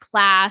lowest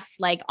class,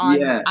 like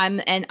I'm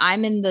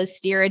in the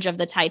steerage of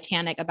the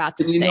Titanic about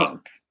to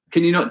sink.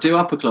 Can you not do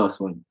upper class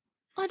one?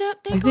 I don't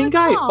I think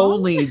I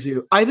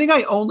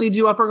only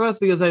do upper class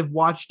because I've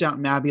watched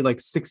Downton Abbey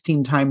like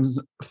 16 times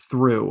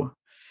through.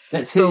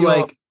 Let's hear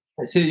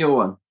your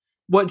one.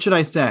 What should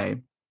I say?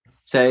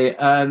 Say,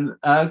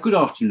 good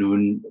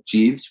afternoon,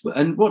 Jeeves.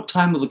 And what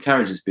time will the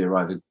carriages be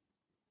arriving?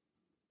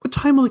 What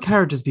time will the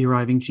carriages be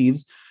arriving,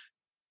 Jeeves?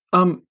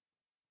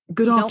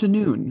 Good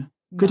afternoon. No.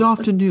 Good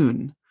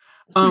afternoon.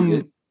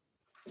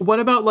 What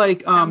about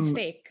like Sounds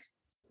fake.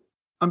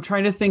 I'm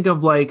trying to think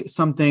of like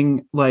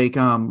something like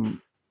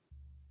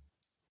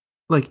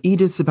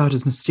Edith's about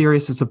as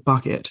mysterious as a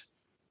bucket.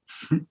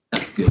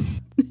 That's good.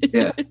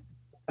 Yeah.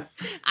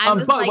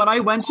 But when I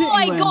went to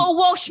England, I gotta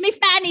wash me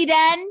fanny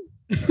then.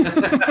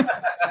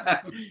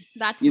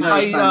 That's when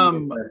I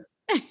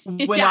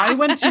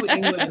went to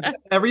England,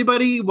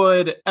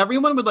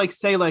 everyone would like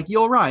say like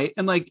you're right,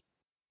 and like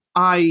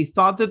I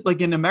thought that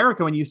like in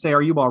America when you say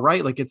are you all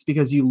right, like it's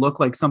because you look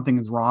like something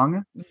is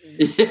wrong.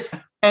 Yeah.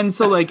 And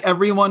so like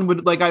everyone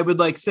would like I would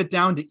like sit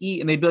down to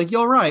eat and they'd be like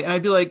you're right, and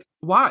I'd be like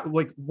why,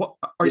 like what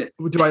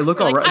do I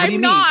look all right? What do you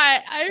mean?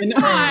 I'm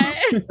not.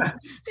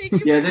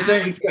 Yeah, they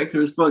don't expect a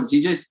response.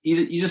 You just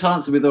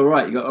answer with all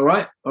right. You go all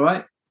right.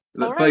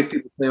 But both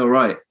people say all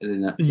right, and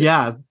then that's it.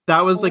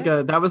 That was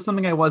that was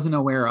something I wasn't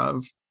aware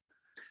of.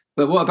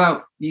 But what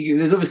about you?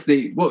 There's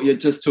obviously what you're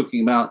just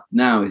talking about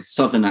now is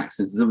Southern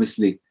accents. There's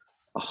obviously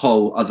a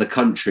whole other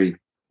country,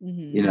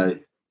 right?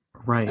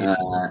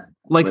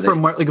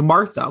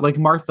 Like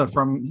Martha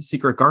from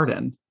Secret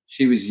Garden.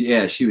 She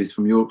was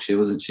from Yorkshire,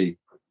 wasn't she?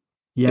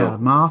 Yeah,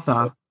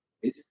 Martha.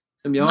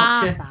 From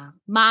Yorkshire.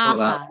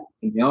 Martha.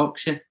 From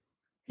Yorkshire.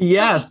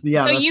 Yes,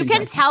 yeah. So you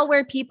can tell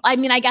where people, I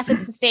mean, I guess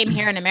it's the same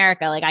here in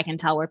America. Like I can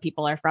tell where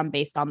people are from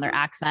based on their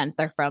accent.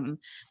 They're from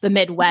the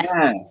Midwest.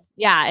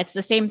 Yeah, it's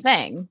the same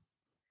thing.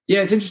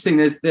 Yeah, it's interesting.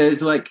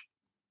 There's like,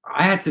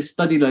 I had to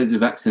study loads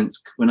of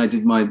accents when I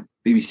did my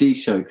BBC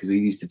show because we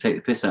used to take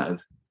the piss out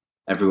of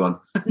everyone.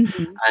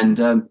 Mm-hmm.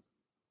 And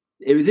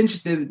it was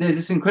interesting. There's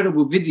this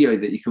incredible video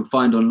that you can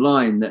find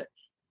online that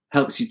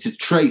helps you to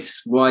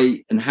trace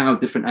why and how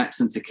different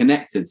accents are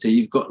connected. So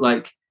you've got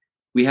like,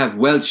 we have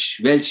Welsh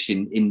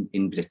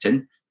in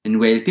Britain,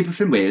 and people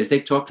from Wales,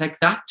 they talk like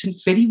that, and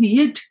it's very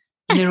weird.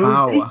 And they're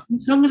all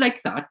sung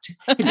like that,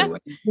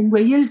 in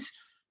Wales.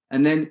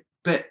 And then,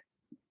 but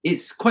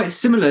it's quite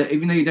similar,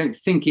 even though you don't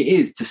think it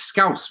is, to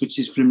Scouse, which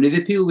is from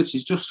Liverpool, which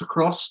is just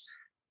across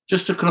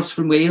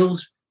from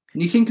Wales.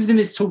 And you think of them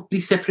as totally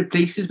separate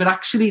places, but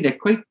actually they're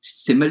quite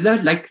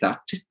similar like that,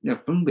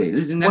 from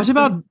Wales. And what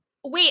about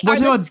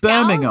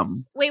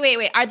Birmingham?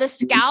 Wait. Are the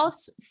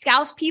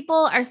Scouse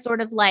people are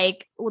sort of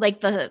like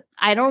the,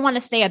 I don't want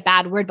to say a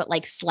bad word, but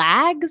like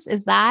slags?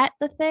 Is that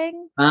the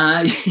thing?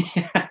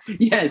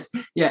 Yes.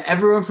 Yeah.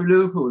 Everyone from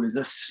Liverpool is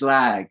a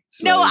slag.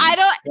 No, I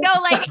don't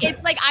know. Like,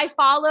 it's like I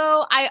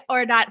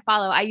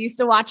used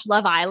to watch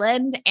Love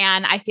Island,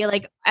 and I feel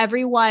like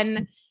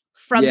everyone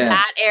from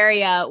that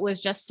area was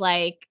just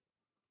like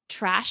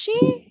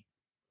trashy.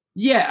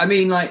 Yeah. I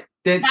mean, like,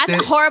 that's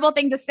a horrible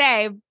thing to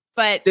say.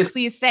 But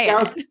please say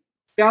it.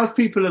 Scouse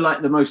people are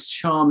like the most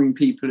charming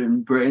people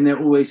in Britain. They're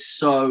always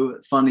so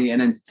funny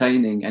and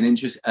entertaining and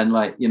interesting and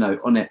like,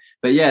 on it.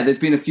 But yeah, there's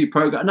been a few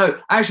programs. No,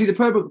 actually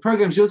the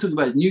programs you're talking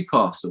about is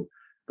Newcastle.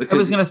 I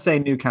was going to say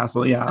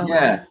Newcastle. Yeah.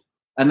 Yeah.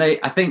 And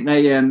I think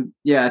they're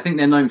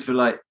known for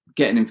like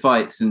getting in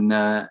fights and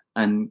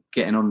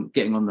getting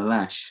on the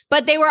lash.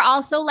 But they were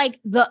also like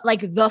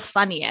the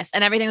funniest,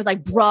 and everything was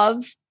like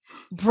bruv,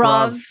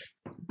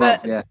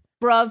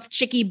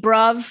 chicky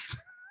bruv.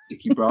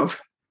 Cheeky bruv.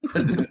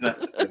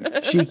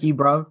 Cheeky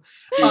bruv.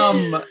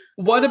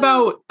 What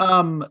about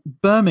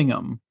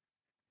Birmingham?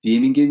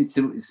 Birmingham is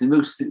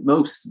the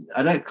most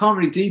can't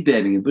really do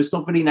Birmingham, but it's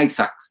not really nice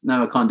accent.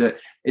 No, I can't do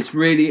it. It's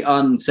really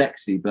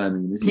unsexy,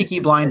 Birmingham, isn't Peaky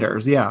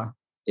Blinders, yeah.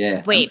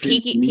 Yeah. Wait, And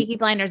Peaky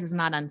Blinders is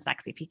not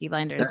unsexy. Peaky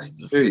Blinders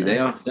That's is true. They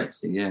are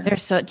sexy. Yeah. They're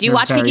so. Do you They're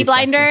watch very Peaky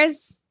sexy.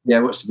 Blinders? Yeah.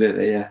 I watched a bit of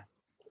it. Yeah.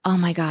 Oh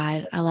my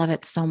god, I love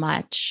it so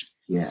much.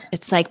 Yeah.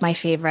 It's like my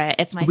favorite.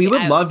 It's my. We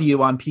would love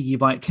you on Peaky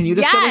Blinders. Can you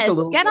just get like a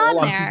little get role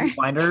on on there. Peaky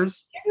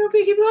Blinders? Yeah,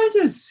 Peaky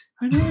Blinders.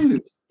 I know.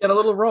 Get a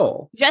little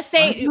role. Just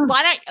say,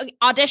 why don't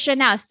audition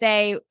now?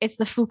 Say it's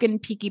the fucking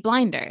Peaky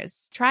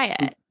Blinders. Try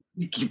it.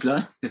 Peaky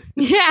Blinders.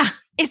 Yeah,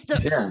 it's the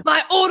Yeah.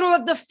 by order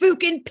of the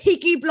fucking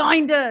Peaky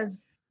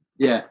Blinders.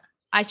 Yeah.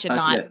 I should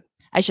That's not. it.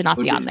 I should not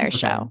be on their Okay.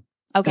 show.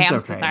 Okay, It's I'm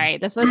so okay. sorry.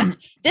 This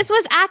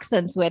was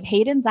Accents with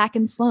Hayden, Zach,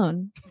 and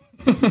Sloan,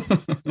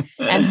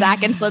 and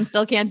Zach and Sloan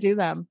still can't do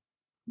them.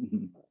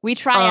 We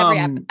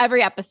try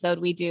every episode.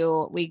 We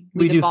do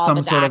devolve some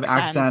into sort of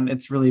accents. accent.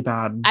 It's really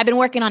bad. I've been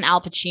working on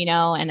Al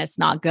Pacino, and it's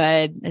not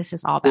good. It's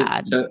just all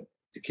bad. So,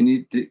 can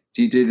you do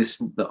you do this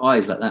the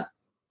eyes like that?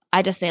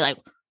 I just say like,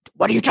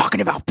 "What are you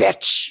talking about,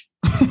 bitch?"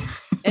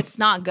 It's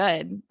not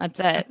good. That's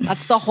it.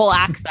 That's the whole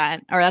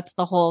accent, or that's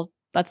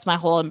my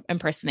whole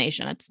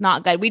impersonation. It's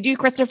not good. We do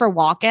Christopher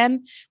Walken.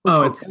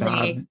 Oh, it's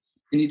bad.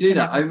 Can you do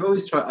that? I've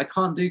always tried. I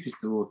can't do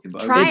Christopher Walken,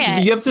 but Try I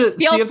it. You have to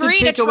Feel so you have free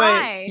to take to away.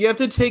 try. You have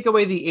to take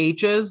away the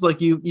H's. Like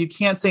you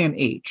can't say an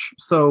H.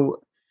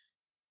 So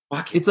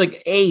it's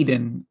like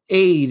Aiden.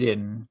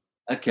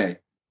 Okay.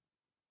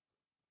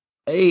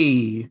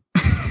 A.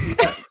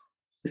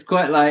 It's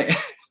quite like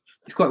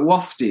it's quite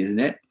wafty, isn't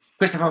it?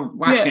 Christopher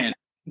Walken.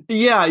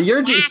 Yeah,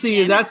 you're just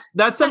see Whacking.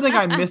 that's something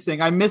I'm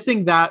missing. I'm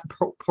missing that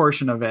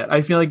portion of it.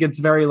 I feel like it's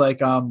very like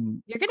You're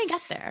gonna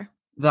get there.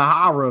 the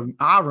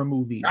horror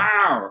movies.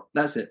 Wow,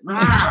 that's it.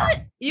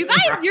 You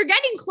guys, you're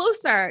getting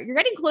closer. You're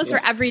getting closer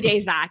every day,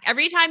 Zach.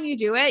 Every time you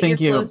do it, Thank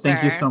you're you. closer.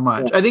 Thank you so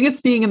much. I think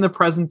it's being in the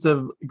presence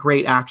of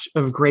great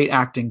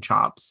acting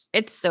chops.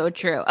 It's so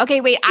true. Okay,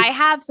 wait. I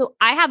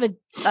have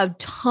a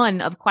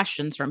ton of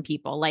questions from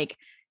people. Like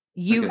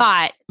you Okay.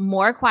 got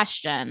more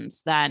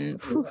questions than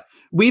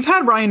We've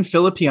had Ryan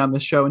Phillippe on the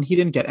show and he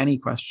didn't get any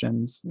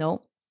questions.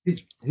 nope.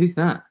 Who's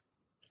that?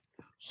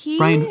 He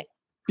Ryan,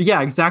 yeah,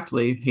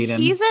 exactly.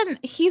 Hayden. he's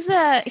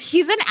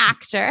an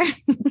actor,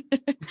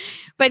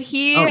 but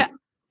he Oh.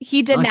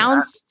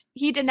 denounced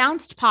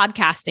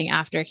podcasting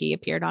after he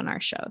appeared on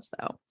our show.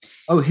 So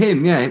Oh,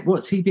 him. Yeah.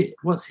 What's he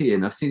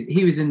in? I've seen.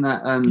 He was in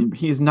that.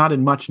 He's not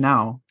in much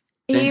now.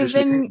 he's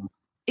Dangerously in. Good.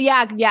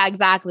 Yeah,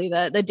 exactly.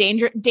 The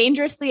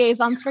dangerous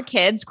liaisons for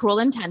kids, cruel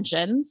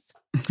intentions.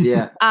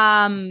 Yeah.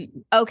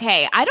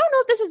 Okay. I don't know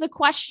if this is a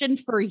question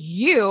for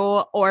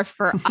you or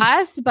for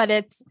us, but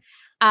it's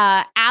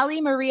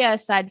Ali Maria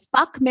said,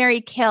 fuck, marry,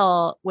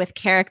 kill with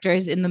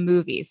characters in the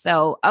movie.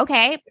 So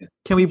okay.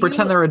 Can we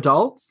pretend they're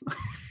adults?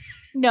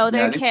 No,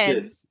 they're they're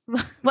kids.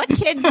 What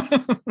kids?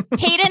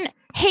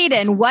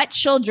 Hayden, what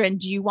children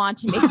do you want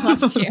to make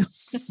love to?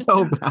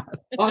 So bad.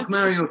 Fuck,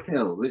 marry, or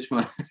kill. Which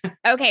one?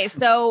 Okay,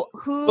 so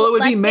who? Well, it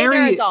would be let's say they're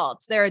Mary-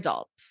 adults. They're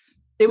adults.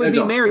 It would be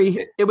Adult.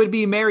 Mary. It would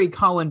be Mary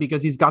Cullen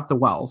because he's got the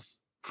wealth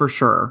for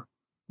sure.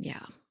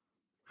 Yeah.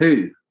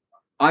 Who?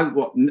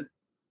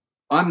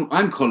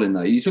 I'm Colin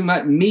though. You talking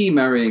about me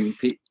marrying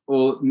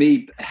or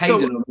me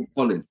Hayden or me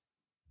Colin?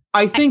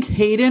 I think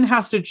Hayden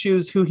has to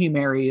choose who he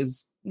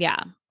marries.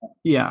 Yeah.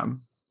 Yeah.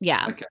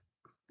 Yeah. Okay.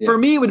 Yeah. For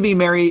me, it would be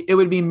Mary. It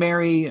would be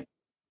Mary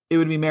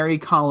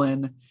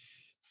Cullen.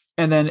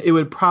 And then it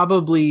would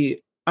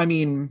probably,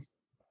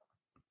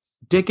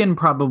 Dickon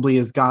probably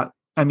has got,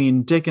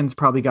 Dickon's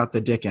probably got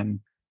the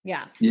Dickon.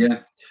 Yeah. Yeah.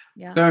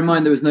 Yeah. Bear in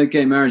mind there was no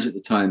gay marriage at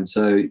the time,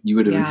 so you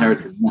would have Yeah.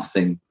 inherited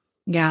nothing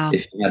Yeah.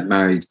 if you had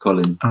married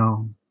Colin.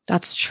 Oh,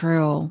 That's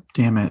true.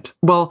 damn it.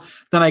 Well,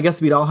 then I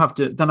guess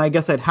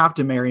I'd have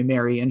to marry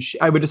Mary and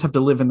I would just have to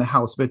live in the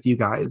house with you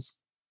guys.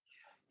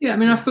 Yeah,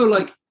 I feel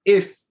like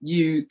if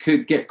you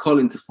could get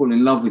Colin to fall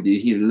in love with you,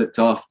 he'd have looked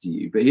after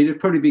you, but he'd have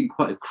probably been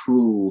quite a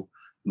cruel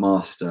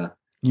master.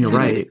 You're Yeah.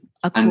 right.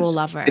 A and cruel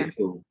lover.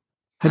 fickle.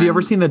 Have you ever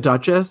And- seen The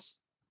Duchess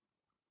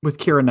with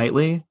Keira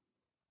Knightley?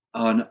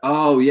 Oh, no,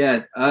 oh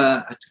yeah.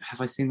 Have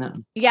I seen that?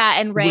 Yeah.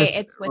 And Ray, With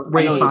it's with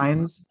Ray Ray.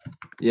 Fiennes.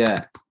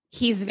 Yeah.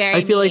 He's very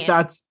I feel like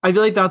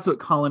mean. that's what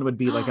Colin would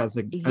be like as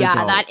a Yeah,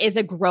 adult. that is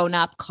a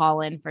grown-up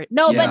Colin for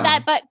no, Yeah.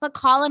 but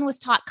Colin was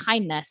taught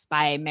kindness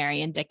by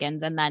Marion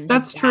Dickens, and then his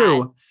That's dad-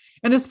 true.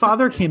 And his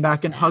father came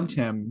back and hugged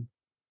him.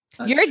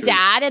 That's Your true.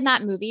 dad in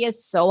that movie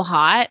is so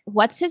hot.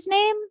 What's his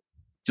name?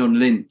 John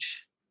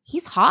Lynch.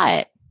 He's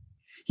hot.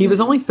 He was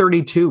only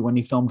 32 when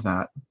he filmed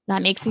that.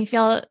 That makes me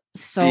feel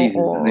so Jesus, that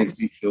old. makes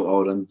me feel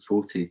old. I'm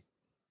 40.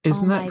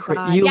 Isn't Oh my that God.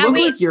 crazy? You Yeah, look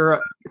wait. like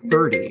you're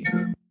 30.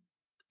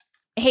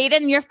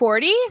 Hayden, you're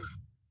 40?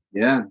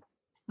 Yeah.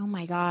 Oh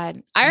my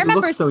God. I You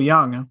remember look so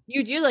young.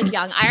 You do look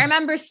young. I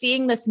remember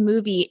seeing this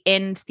movie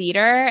in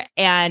theater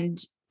and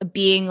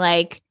being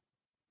like,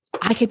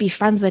 I could be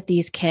friends with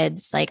these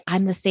kids. Like,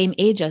 I'm the same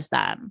age as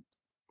them.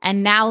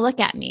 And now look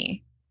at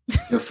me.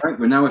 We're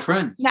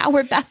friends. Now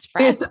we're best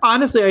friends. It's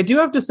honestly, I do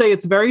have to say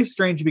it's very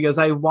strange because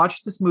I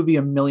watched this movie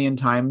a million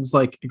times,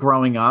 like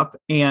growing up.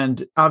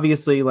 And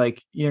obviously,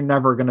 like, you're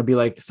never going to be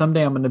like,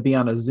 someday I'm going to be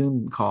on a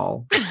Zoom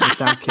call with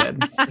that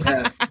kid.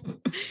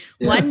 Yeah.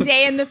 One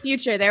day in the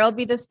future, there will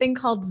be this thing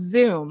called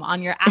Zoom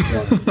on your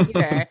Apple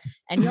computer,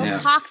 and you'll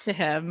talk to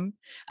him.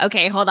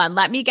 Okay, hold on.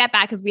 Let me get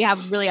back because we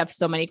really have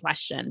so many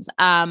questions.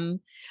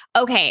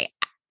 Okay.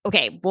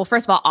 Well,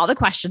 first of all the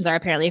questions are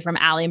apparently from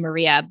Ali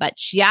Maria, but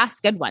she asked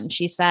a good one.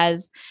 She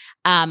says,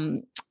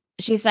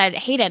 she said,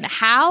 Hayden,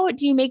 how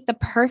do you make the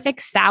perfect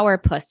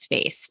sourpuss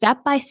face?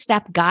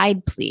 Step-by-step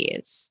guide,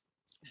 please.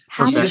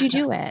 How did you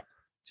do it?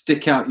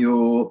 Stick out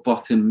your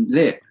bottom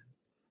lip.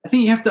 I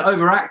think you have to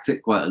overact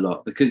it quite a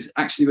lot because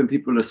actually when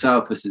people are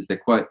sourpusses, they're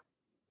quite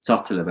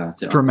subtle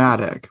about it.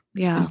 Dramatic.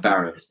 Yeah.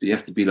 Embarrassed, but you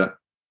have to be like,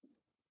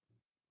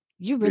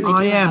 you really do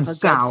I am have a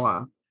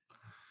sour.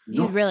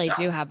 You really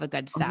do have a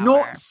good sour. I'm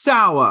not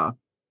sour.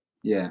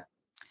 Yeah.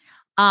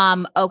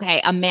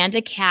 Okay.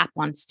 Amanda Cap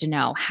wants to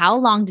know, how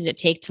long did it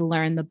take to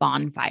learn the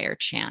bonfire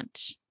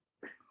chant?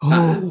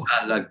 Oh.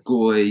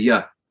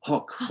 Alagoya,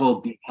 hok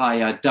hobi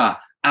hayada,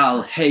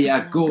 al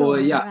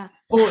heyagoya,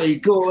 oi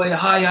goy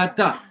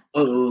hayada.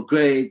 Oh,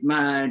 great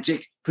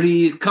magic,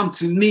 please come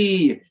to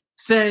me.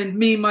 Send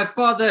me my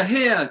father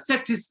here.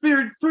 Set his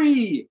spirit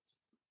free.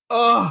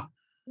 Oh.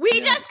 We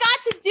just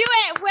got to do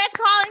it with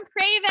Colin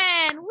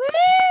Craven.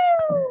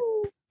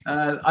 Woo!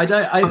 I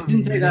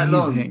didn't take that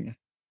long. Amazing.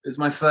 It was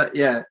my first.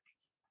 Yeah, it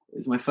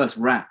was my first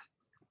rap.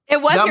 It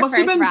was. That your must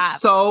have first been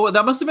rap.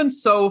 That must have been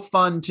so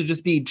fun to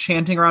just be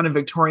chanting around in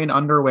Victorian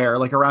underwear,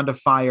 like around a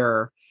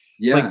fire,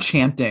 Yeah, like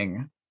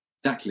chanting.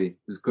 exactly. It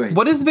was great.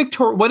 What is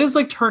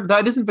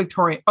that isn't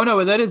Victorian. Oh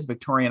no, that is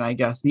Victorian, I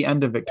guess. The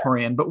end of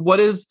Victorian. But what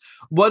is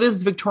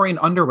Victorian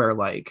underwear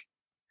like?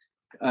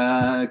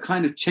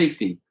 Kind of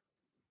chafy.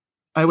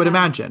 I would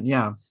imagine.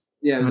 Yeah.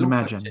 Yeah, I would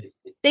imagine.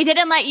 They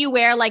didn't let you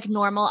wear like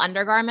normal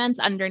undergarments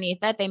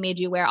underneath it. They made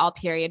you wear all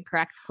period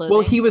correct clothing.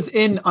 Well, he was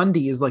in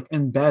undies, like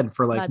in bed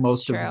for like That's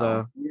most true. of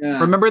the. Yeah.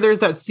 Remember, there's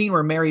that scene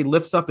where Mary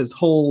lifts up his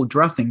whole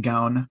dressing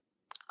gown.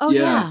 Oh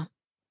Yeah. yeah.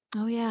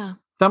 Oh yeah.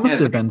 That must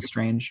Yeah, have been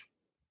strange.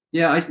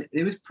 Yeah,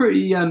 it was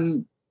pretty.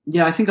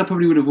 Yeah, I think I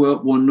probably would have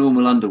worn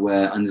normal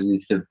underwear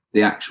underneath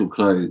the actual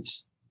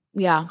clothes.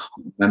 Yeah. I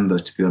can't remember,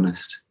 to be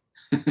honest.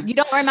 You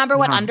don't remember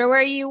what Yeah.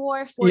 underwear you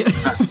wore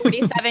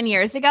 47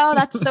 years ago?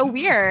 That's so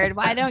weird.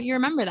 Why don't you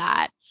remember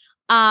that?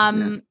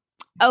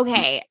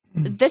 Okay.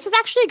 This is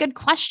actually a good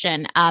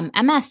question.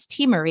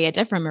 MST Marie, a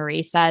different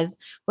Marie, says,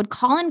 would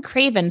Colin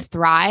Craven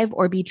thrive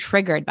or be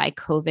triggered by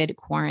COVID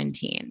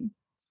quarantine?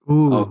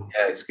 Ooh. Oh,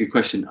 yeah, it's a good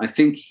question. I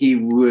think he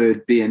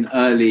would be an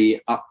early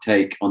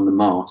uptake on the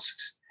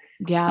masks.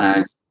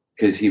 Yeah.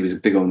 Because he was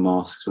big on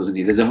masks, wasn't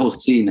he? There's a whole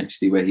scene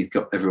actually where he's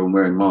got everyone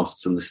wearing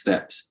masks on the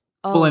steps.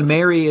 Well, and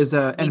Mary is we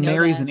know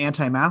Mary's that. an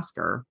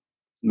anti-masker.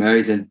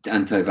 Mary's an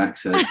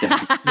anti-vaxxer.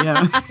 Definitely.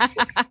 Yeah.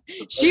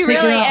 She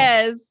really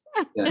is.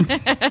 You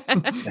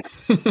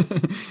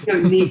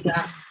don't need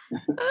that.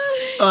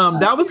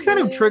 That was kind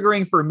of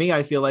triggering for me.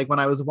 I feel like when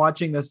I was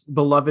watching this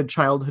beloved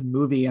childhood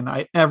movie,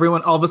 and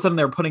everyone all of a sudden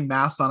they're putting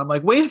masks on. I'm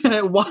like, wait a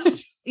minute,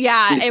 what?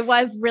 Yeah, it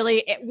was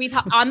really. We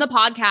talked on the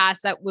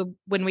podcast that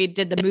when we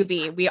did the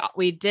movie,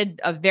 we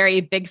did a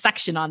very big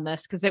section on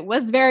this because it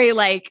was very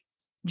like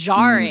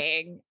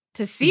jarring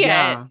to see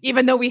it,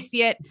 even though we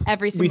see it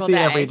every single day. We see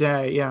it every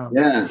day. Yeah.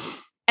 Yeah.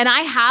 And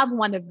I have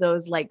one of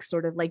those like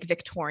sort of like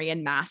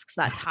Victorian masks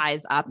that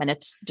ties up, and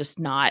it's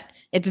just not.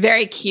 It's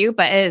very cute,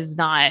 but it's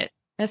not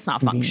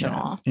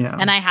functional. Yeah.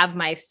 And I have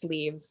my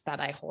sleeves that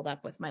I hold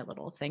up with my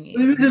little thingies.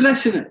 There is a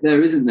lesson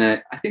there, isn't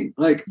there? I think,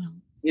 like,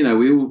 you know,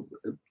 we all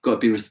got to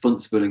be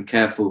responsible and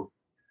careful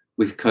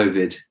with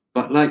COVID.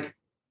 But, like,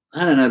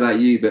 I don't know about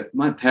you, but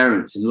my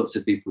parents and lots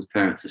of people's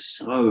parents are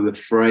so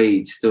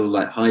afraid, still,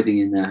 like, hiding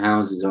in their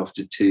houses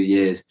after 2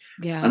 years.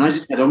 Yeah. And I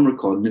just had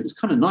Omicron, and it was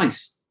kind of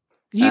nice.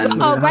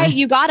 Right.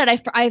 You got it.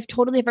 I've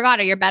totally forgot.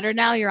 Are you better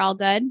now? You're all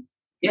good?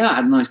 Yeah, I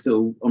had a nice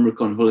little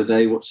Omicron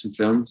holiday, watched some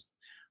films,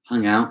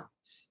 hung out.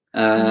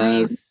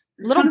 Nice.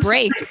 Little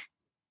break.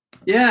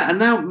 Yeah, and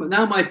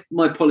now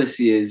my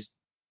policy is,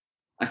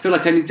 I feel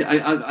like I need to.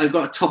 I've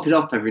got to top it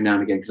up every now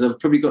and again because I've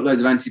probably got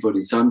loads of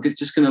antibodies. So I'm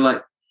just going to,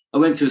 like, I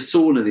went to a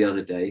sauna the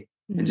other day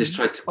and just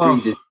tried to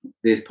breathe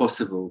as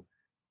possible,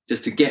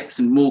 just to get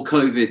some more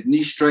COVID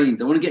new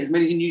strains. I want to get as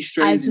many new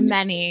strains.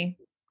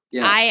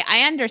 Yeah,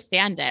 I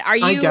understand it. Are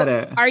you? I get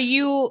it. Are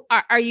you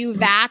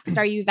vaxxed?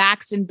 Are you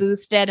vaxxed and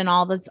boosted and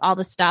all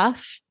the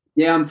stuff?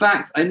 Yeah, I'm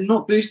vaxxed. I'm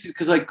not boosted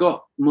because I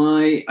got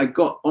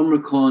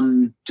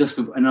Omicron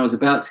and I was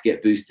about to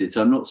get boosted,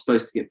 so I'm not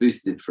supposed to get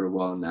boosted for a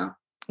while now.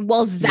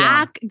 Well,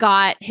 Zach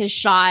got his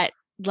shot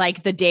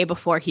like the day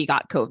before he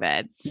got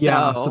COVID.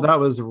 So that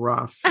was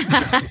rough.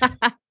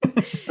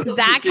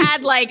 Zach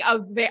had like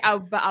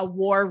a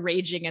war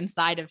raging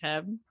inside of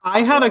him.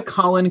 I had a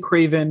Colin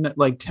Craven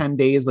like 10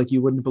 days, like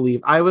you wouldn't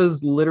believe. I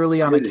was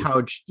literally on a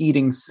couch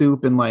eating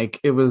soup, and like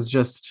it was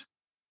a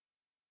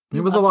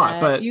lot,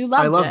 but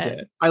I loved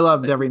it. I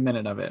loved every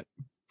minute of it.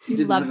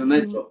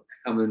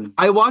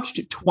 I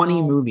watched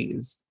 20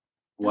 movies.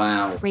 Wow.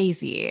 That's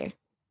crazy.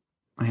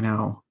 I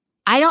know.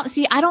 I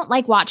don't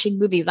like watching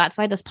movies. That's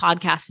why this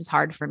podcast is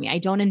hard for me. I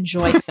don't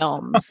enjoy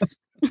films.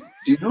 Do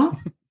you not?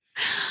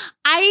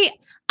 I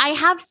I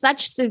have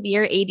such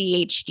severe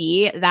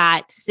ADHD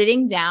that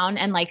sitting down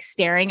and like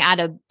staring at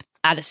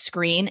a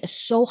screen is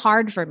so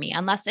hard for me,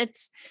 unless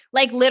it's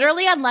like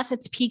literally, unless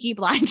it's Peaky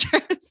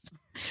Blinders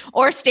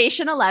or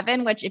Station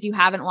 11, which if you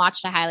haven't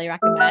watched, I highly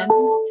recommend.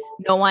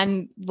 No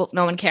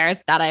one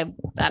cares that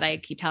I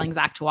keep telling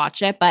Zach to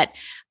watch it, but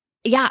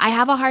yeah, I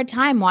have a hard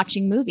time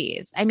watching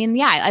movies. I mean,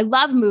 yeah, I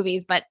love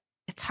movies, but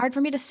it's hard for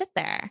me to sit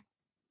there.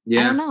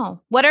 Yeah. I don't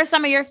know. What are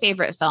some of your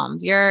favorite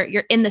films? You're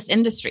in this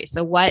industry,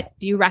 so what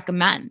do you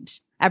recommend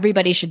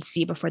everybody should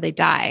see before they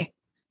die?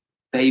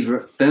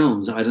 Favorite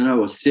films? I don't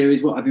know. A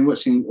series? What I've been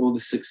watching all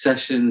the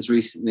Successions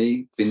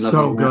recently. Been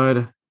loving So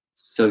good.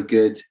 So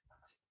good.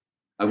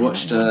 I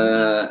watched.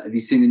 Have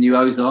you seen the new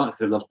Ozark?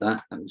 I loved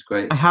that. That was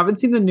great. I haven't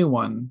seen the new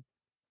one.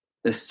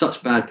 They're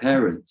such bad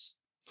parents.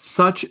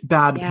 Such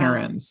bad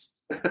parents.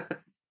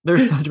 They're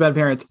such bad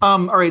parents.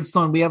 All right,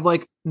 Sloan, we have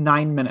like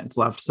 9 minutes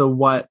left. So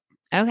what?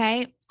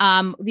 Okay.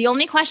 The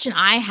only question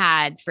I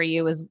had for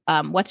you is,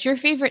 what's your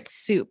favorite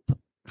soup?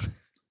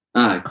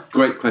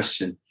 Great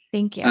question.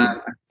 Thank you. I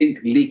think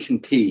leek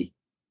and pea.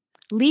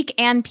 Leek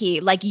and pea,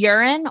 like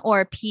urine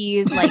or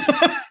peas, like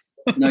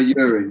No,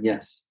 urine.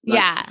 Yes. Like,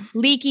 yeah,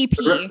 leaky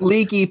pea.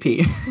 Leaky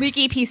pea.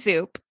 Leaky pea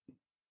soup.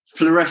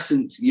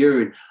 Fluorescent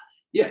urine.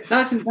 Yeah,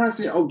 that's it. Oh, do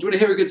you want to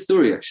hear a good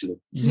story? Actually,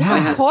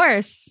 Yeah, Of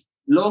course.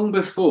 long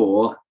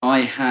before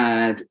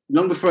I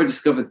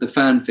discovered the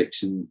fan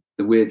fiction,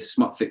 the weird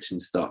smut fiction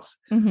stuff,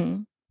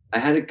 Mm-hmm. I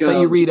had a girl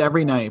that you read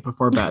every night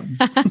before bed.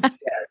 I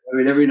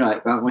read every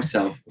night about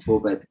myself before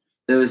bed.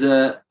 There was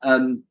a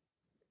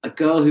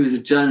girl who was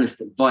a journalist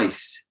at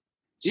Vice.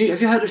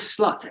 Have you heard of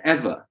Slut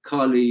Ever?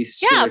 Carly?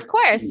 Yeah, of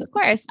course.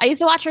 I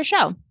used to watch her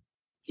show.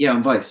 Yeah,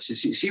 on Vice.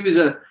 She was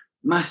a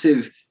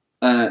massive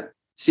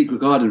Secret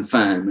Garden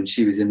fan when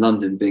she was in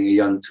London, being a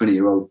young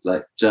 20-year-old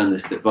like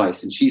journalist at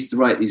Vice, and she used to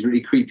write these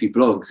really creepy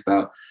blogs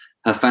about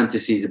her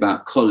fantasies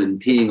about Colin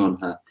peeing on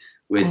her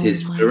with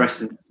his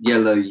fluorescent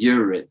yellow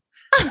urine.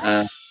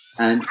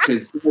 And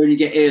because when you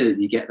get ill,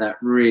 you get that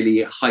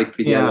really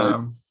hyper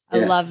yellow. I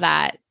love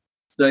that.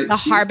 So the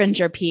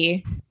harbinger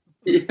pea.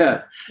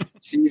 Yeah,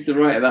 she used to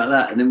write about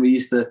that, and then we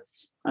used to.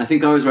 I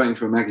think I was writing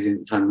for a magazine at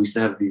the time. We used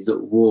to have these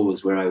little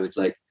wars where I would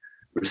like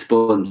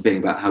respond, being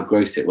about how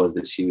gross it was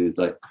that she was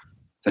like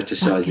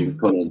fetishizing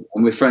Colin.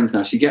 And we're friends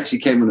now. She actually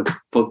came on a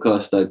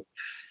podcast I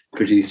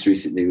produced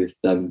recently with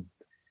a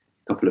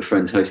couple of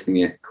friends hosting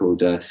it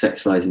called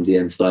Sex Lies and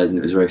DM Slides, and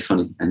it was very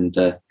funny. And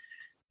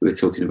we were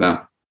talking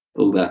about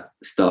all that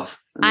stuff.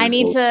 I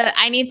need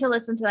to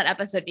listen to that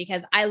episode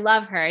because I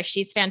love her.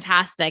 She's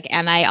fantastic.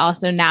 And I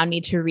also now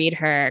need to read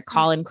her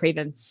Colin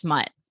Craven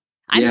smut.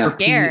 I'm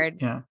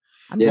scared.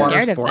 I'm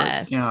scared of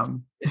this. Yeah.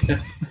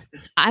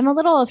 I'm a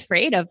little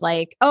afraid of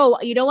like, oh,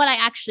 you know what?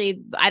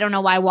 I don't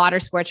know why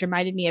water sports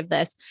reminded me of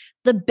this.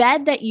 The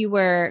bed that you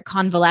were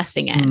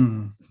convalescing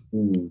in,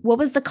 what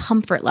was the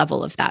comfort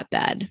level of that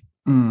bed?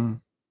 I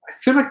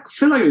feel like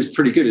it was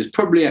pretty good. It was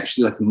probably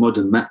actually like a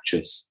modern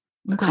mattress.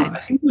 Okay. I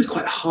think it was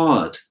quite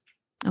hard.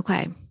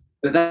 Okay.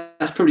 But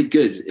that's probably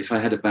good if I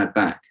had a bad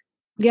back.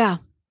 Yeah.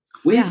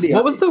 Weirdly,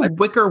 what was the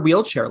wicker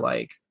wheelchair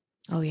like?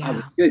 Oh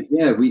yeah. Good.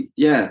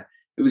 Yeah.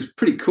 It was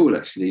pretty cool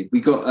actually.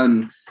 We got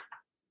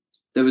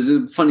there was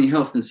a funny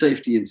health and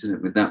safety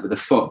incident with a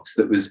fox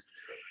that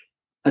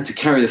had to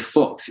carry the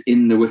fox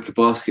in the wicker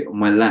basket on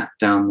my lap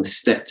down the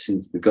steps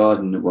into the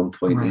garden at one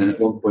point. Right. And then at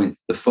one point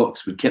the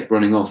fox kept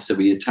running off, so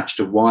we attached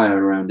a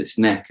wire around its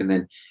neck, and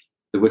then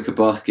the wicker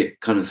basket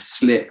kind of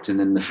slipped, and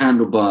then the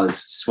handlebars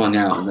swung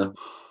out, and the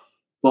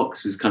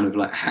fox was kind of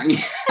like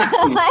hanging.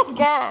 Oh my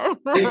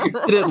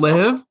God. Did it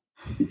live?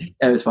 Yeah,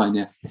 it was fine,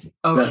 yeah.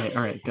 Okay,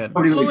 all right, good.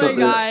 Probably oh my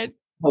God.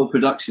 Whole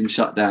production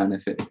shut down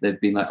if there'd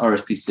been like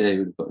RSPCA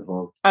would have got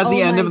involved. At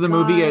the end of the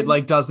movie, it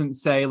like doesn't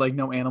say like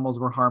no animals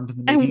were harmed in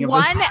the making of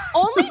this.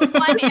 Only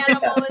one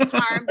animal was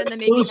harmed in the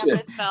making of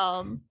this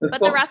film, but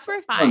the rest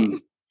were fine.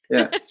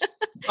 Yeah.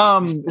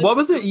 What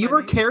was it? You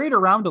were carried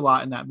around a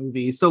lot in that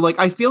movie. So like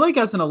I feel like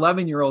as an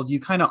 11-year-old,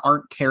 you kind of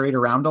aren't carried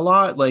around a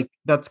lot. Like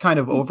that's kind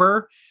of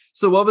over.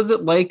 So what was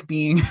it like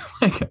being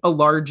like a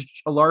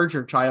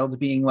larger child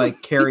being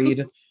like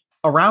carried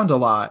around a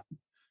lot?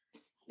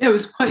 Yeah,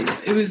 it's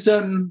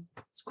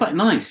quite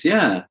nice,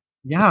 yeah.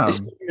 Yeah.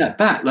 That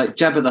back, like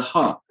Jabba the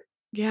Hutt.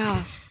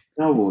 Yeah.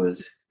 Star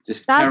Wars.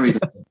 Just carried.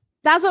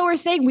 That's what we're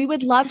saying. We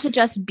would love to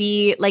just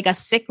be like a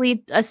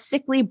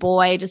sickly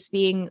boy, just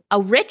being a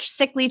rich,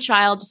 sickly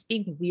child, just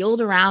being wheeled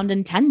around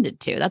and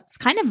tended to. That's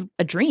kind of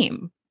a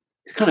dream.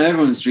 It's kind of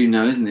everyone's dream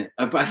now, isn't it?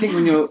 But I think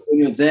when you're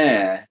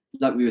there,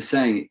 like we were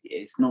saying,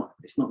 it's not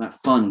that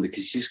fun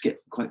because you just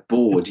get quite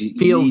bored. It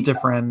feels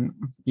different.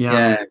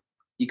 Yeah.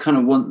 You kind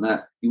of want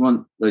that. You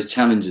want those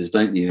challenges,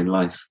 don't you, in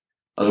life?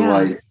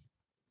 Otherwise,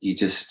 you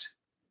just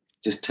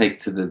take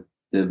to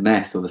the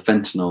meth or the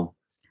fentanyl.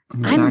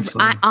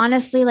 Exactly. I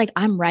honestly, like,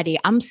 I'm ready.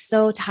 I'm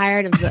so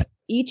tired of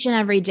each and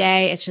every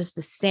day. It's just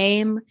the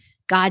same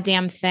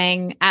goddamn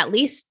thing. At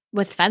least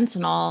with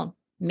fentanyl,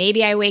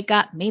 maybe I wake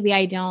up, maybe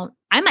I don't.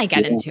 I might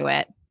get into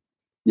it.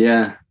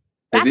 Yeah.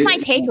 That's my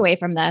takeaway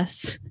from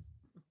this.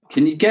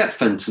 Can you get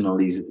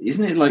fentanyl?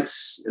 Isn't it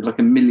like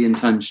a million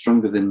times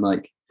stronger than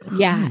like?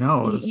 Yeah. Who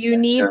knows? You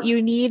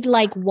need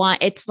like one.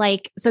 It's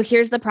like, so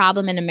here's the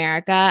problem in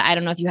America. I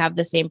don't know if you have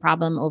the same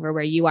problem over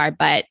where you are,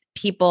 but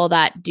people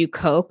that do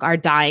coke are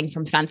dying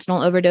from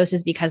fentanyl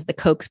overdoses because the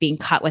coke's being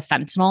cut with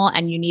fentanyl,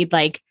 and you need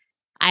like,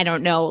 I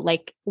don't know,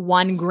 like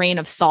 1 grain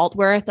of salt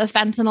worth of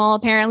fentanyl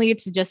apparently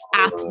to just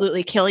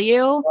absolutely kill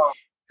you.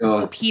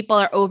 So people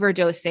are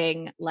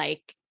overdosing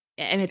like,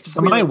 and it's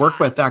someone really I work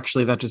bad. with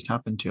actually that just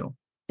happened to.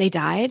 They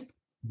died.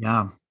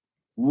 Yeah.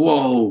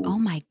 Whoa. Oh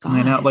my God.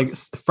 I know, like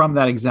from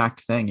that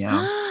exact thing.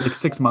 Yeah. Like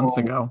 6 months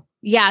ago.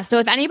 Yeah. So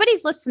if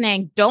anybody's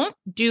listening, don't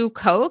do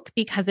coke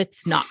because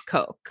it's not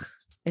coke.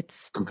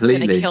 It's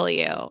Completely gonna kill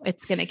you.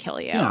 It's gonna kill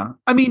you. Yeah.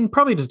 I mean,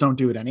 probably just don't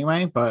do it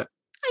anyway, but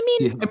I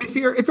mean, I mean, if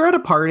you're at a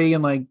party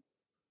and like,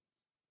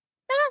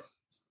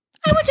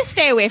 I would just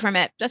stay away from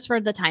it just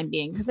for the time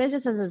being because it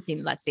just doesn't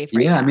seem that safe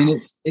right yeah, now. I mean,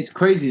 it's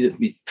crazy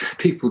that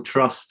people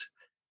trust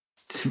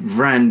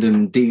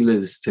random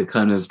dealers to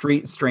kind of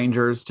street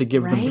strangers to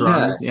give them Right?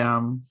 drugs.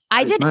 Yeah.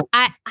 I It's did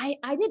mad.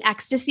 I did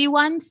ecstasy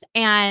once,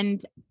 and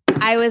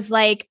I was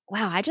like,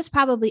 wow, I just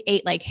probably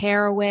ate like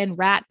heroin,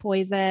 rat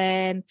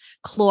poison,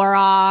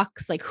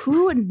 Clorox. Like,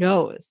 who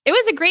knows? It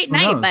was a great Who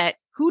night, knows? but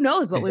who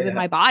knows what was in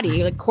my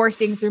body, like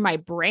coursing through my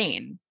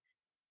brain.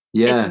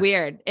 yeah. It's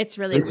weird. It's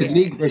really They should,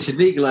 weird. they should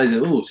legalize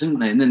it all, shouldn't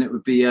they? And then it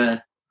would be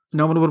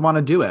No one would want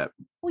to do it.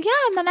 Well,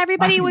 yeah, and then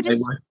everybody would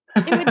just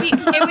it would be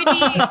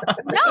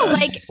no,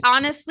 like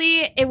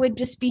honestly, it would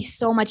just be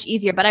so much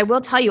easier. But I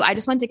will tell you, I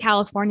just went to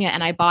California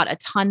and I bought a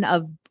ton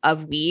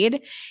of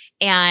weed,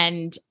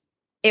 and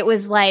it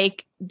was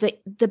like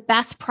the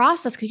best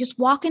process because you just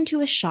walk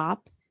into a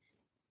shop.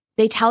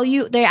 They tell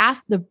you, they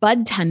ask the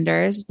bud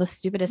tenders, the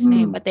stupidest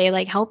name, but they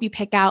like help you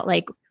pick out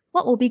like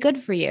what will be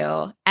good for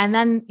you. And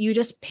then you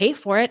just pay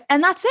for it.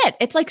 And that's it.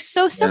 It's like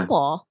so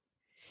simple.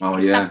 oh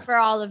Except for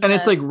all of And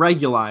it's like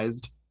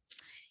regularized.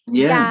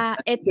 yeah.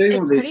 it's Doing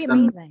all pretty this,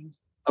 amazing.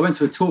 I went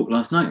to a talk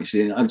last night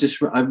actually, and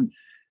I'm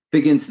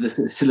big into the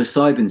sort of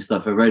psilocybin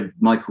stuff. I read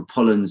Michael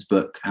Pollan's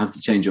book How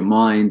to Change Your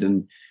Mind,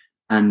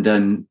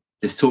 and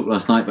this talk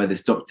last night by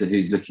this doctor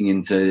who's looking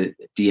into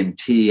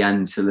DMT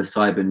and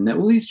psilocybin.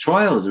 All these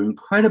trials are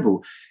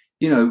incredible.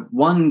 You know,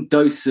 1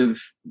 dose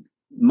of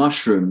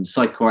mushrooms,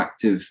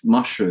 psychoactive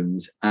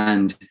mushrooms,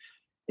 and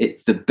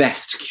it's the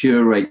best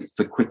cure rate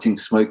for quitting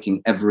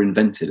smoking ever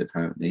invented,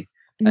 apparently.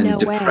 And No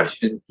way.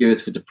 depression,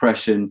 cures for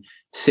depression,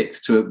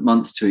 6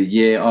 months to a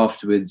year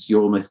afterwards,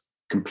 you're almost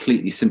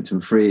completely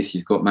symptom free if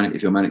you're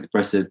manic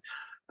depressive.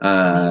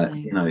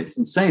 Amazing. You know, it's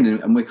insane,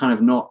 and we're kind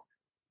of not.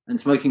 And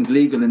smoking's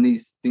legal, and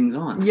these things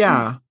aren't.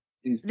 Yeah.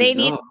 It's They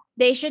bizarre.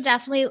 They should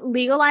definitely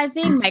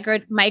legalizing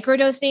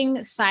microdosing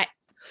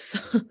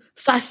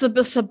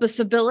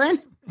psilocybin.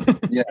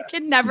 Yeah. I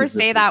can never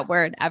say that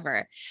word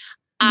ever.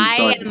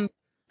 I'm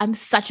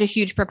such a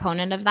huge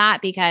proponent of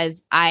that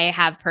because I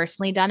have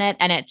personally done it,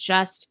 and it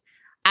just,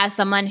 as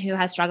someone who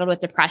has struggled with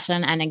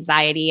depression and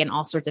anxiety and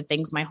all sorts of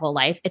things my whole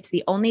life, it's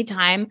the only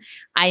time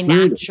I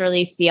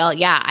naturally feel,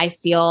 I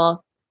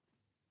feel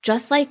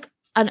just like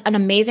an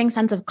amazing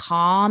sense of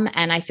calm,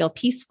 and I feel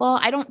peaceful.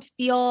 I don't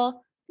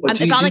feel,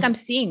 it's not like I'm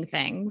seeing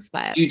things,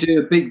 but do you do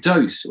a big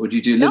dose or do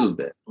you do a little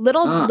bit?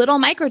 little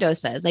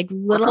microdoses, like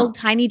little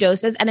tiny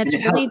doses. And it's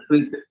And it really helps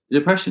with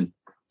depression.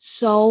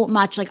 so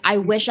much. Like, I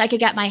wish I could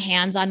get my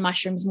hands on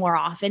mushrooms more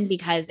often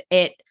because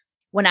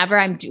whenever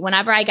I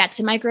get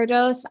to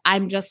microdose,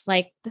 I'm just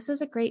like, this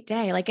is a great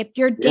day. Like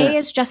your day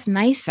is just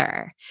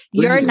nicer.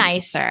 You're Brilliant.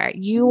 nicer.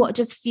 You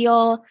just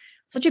feel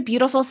such a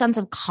beautiful sense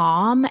of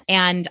calm.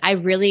 And I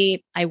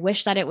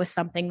wish that it was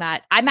something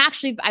that I've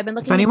been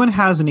looking. If anyone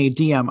has any,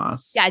 DM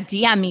us. Yeah,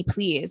 DM me,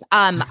 please.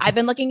 I've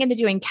been looking into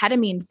doing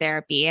ketamine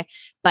therapy,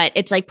 but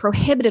it's like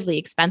prohibitively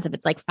expensive.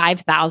 It's like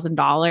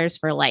 $5,000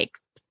 for like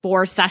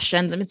 4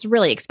 sessions. And it's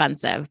really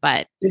expensive,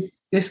 but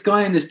This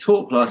guy in this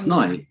talk last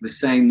night was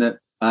saying that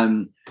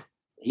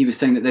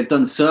they've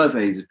done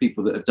surveys of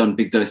people that have done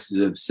big doses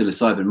of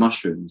psilocybin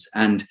mushrooms,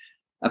 and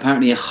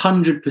apparently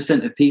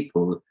 100% of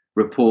people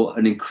report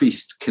an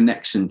increased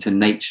connection to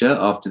nature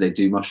after they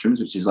do mushrooms,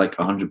 which is like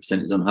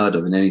 100% is unheard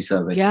of in any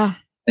survey. yeah.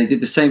 They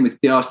asked the same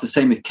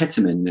with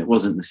ketamine, and it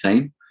wasn't the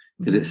same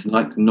because it's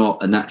like not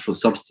a natural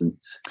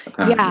substance.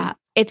 Apparently. Yeah,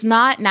 it's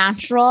not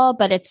natural,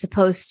 but it's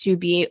supposed to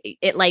be,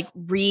 it like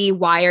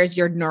rewires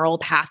your neural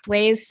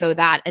pathways so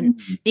that, and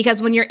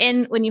because when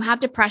you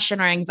have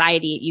depression or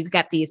anxiety, you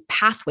get these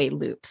pathway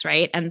loops,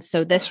 right? And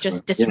so this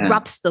just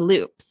disrupts the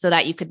loop so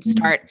that you could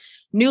start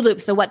new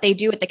loops. So what they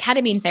do with the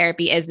ketamine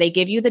therapy is they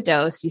give you the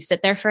dose, you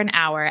sit there for an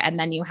hour, and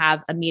then you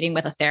have a meeting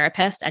with a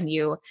therapist and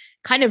you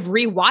kind of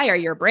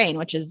rewire your brain,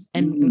 which is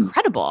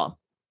incredible.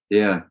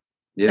 Yeah.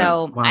 Yeah.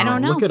 So Wow, I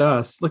don't know. Look at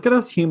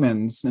us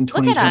humans in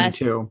Look at us.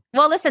 2022.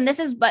 Well, listen,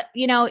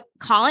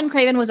 Colin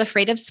Craven was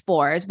afraid of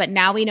spores, but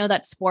now we know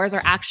that spores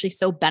are actually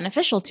so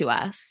beneficial to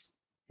us.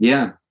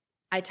 Yeah.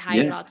 I tied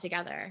it all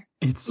together.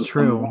 It's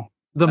true.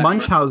 The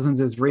Munchausen's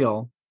is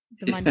real.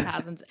 The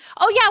Munchausen's.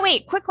 Oh yeah.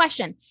 Wait, quick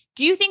question.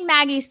 Do you think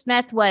Maggie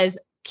Smith was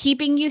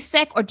keeping you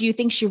sick, or do you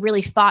think she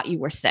really thought you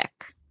were sick?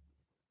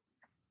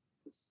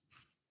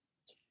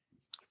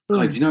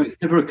 God,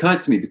 it's never occurred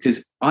to me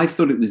because I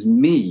thought it was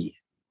me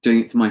doing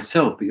it to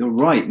myself. But you're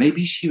right.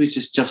 Maybe she was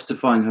just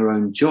justifying her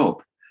own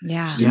job.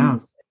 Yeah. She didn't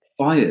get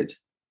fired.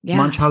 Yeah.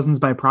 Munchausen's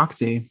by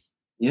proxy.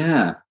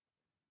 Yeah.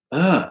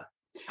 I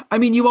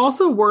mean, you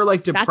also were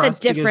like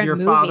depressed because your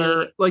movie.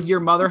 father, like your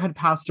mother had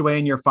passed away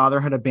and your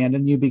father had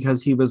abandoned you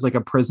because he was like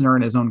a prisoner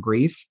in his own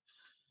grief.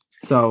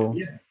 So,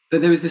 yeah.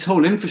 But there was this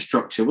whole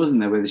infrastructure,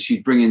 wasn't there, where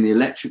she'd bring in the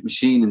electric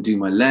machine and do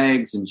my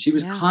legs. And she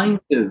was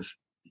kind of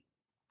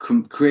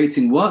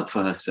creating work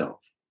for herself.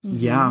 Mm-hmm.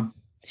 Yeah.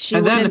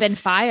 She would have been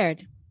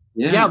fired.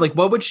 Yeah. Like,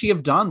 what would she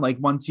have done? Like,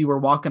 once you were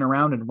walking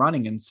around and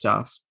running and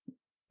stuff?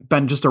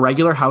 Been just a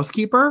regular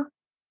housekeeper?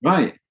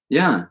 Right.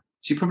 Yeah.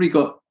 She probably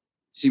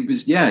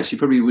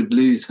would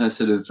lose her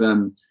sort of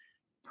her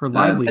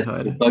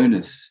livelihood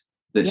bonus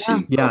that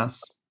she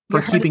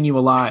for keeping you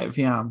alive.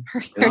 Yeah.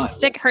 Her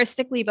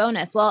sickly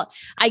bonus. Well,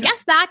 I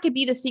guess that could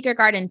be The Secret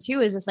Garden too,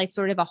 is just like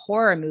sort of a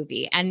horror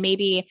movie. And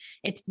maybe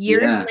it's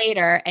years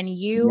later and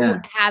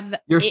you're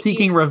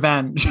seeking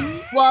revenge.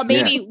 Well,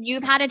 maybe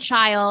you've had a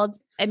child.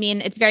 I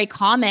mean, it's very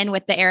common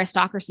with the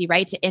aristocracy,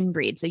 right? To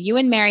inbreed. So you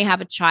and Mary have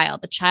a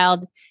child. The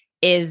child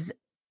is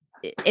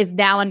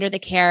now under the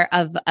care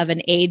of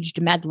an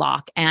aged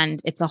medlock,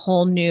 and it's a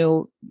whole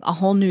new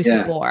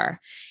spore.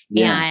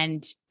 Yeah.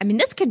 And I mean,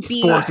 this could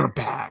be spores are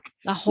back.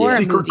 A horror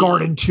Secret movie.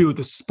 Garden 2,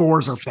 the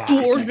spores are back.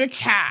 Spores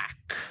attack.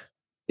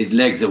 His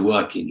legs are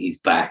working. He's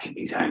back and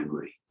he's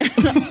angry.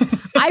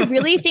 I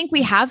really think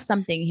we have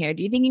something here.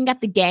 Do you think you can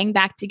get the gang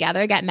back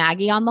together, get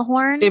Maggie on the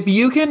horn? If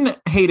you can,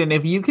 Hayden,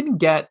 if you can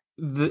get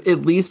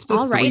at least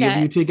the three of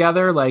you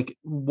together, like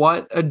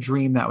what a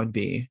dream that would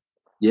be.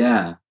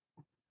 Yeah.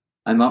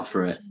 I'm up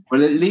for it.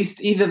 Well, at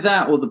least either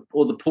that or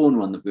the porn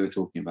one that we were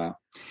talking about.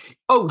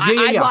 Oh,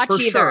 yeah, I'd watch for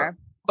either. Sure.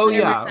 Oh, 100%.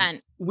 Yeah.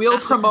 We'll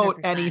promote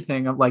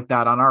anything like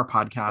that on our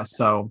podcast.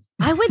 So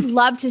I would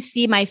love to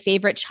see my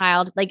favorite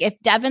child. Like if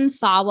Devon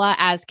Sawa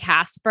as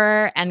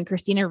Casper and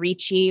Christina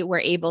Ricci were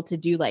able to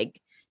do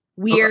like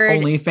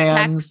weird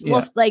sex,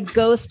 like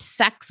ghost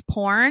sex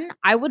porn,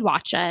 I would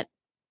watch it.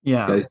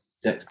 Yeah. Ghost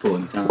sex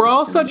porn. We're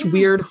all such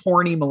weird,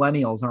 horny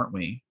millennials, aren't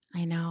we?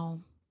 I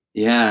know.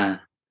 Yeah.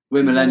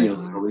 We're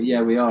millennials.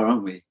 Yeah, we are,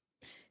 aren't we?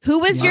 Who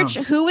was your,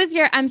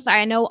 I'm sorry,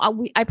 I know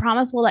I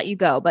promise we'll let you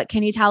go, but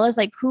can you tell us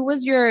like, who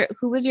was your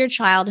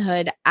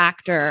childhood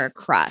actor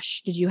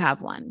crush? Did you have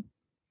one?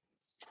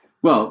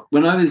 Well,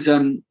 when I was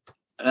a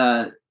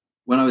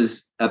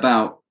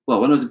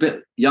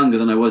bit younger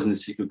than I was in The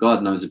Secret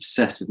Garden, I was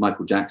obsessed with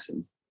Michael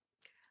Jackson.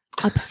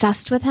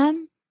 Obsessed with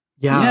him?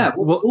 Yeah.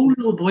 Well, all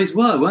little boys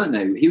weren't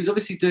they? He was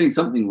obviously doing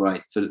something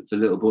right for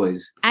little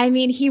boys. I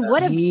mean, he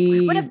would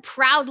have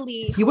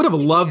proudly. He would have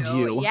loved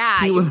you.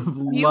 Yeah, he would have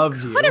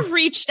loved you. Could have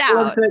reached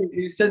out.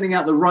 He was sending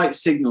out the right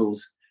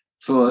signals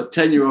for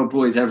 10-year-old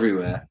boys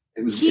everywhere.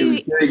 It was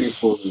doing it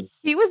for them.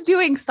 He was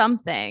doing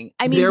something.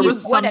 I mean, there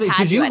was something.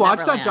 Did you watch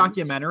Neverland. that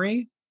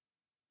documentary?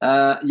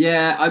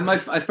 Yeah,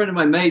 a friend of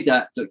mine made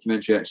that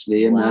documentary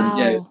actually, and wow.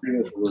 It was pretty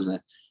awful, wasn't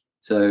it?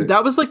 So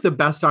that was like the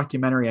best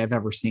documentary I've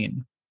ever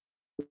seen.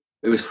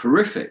 It was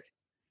horrific.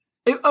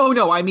 It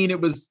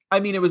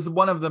was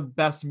one of the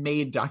best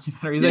made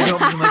documentaries. Yeah. I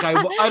don't mean like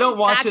I don't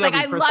watch it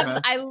every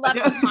Christmas. I love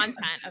the content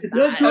of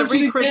that.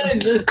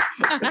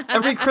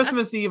 Every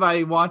Christmas Eve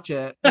I watch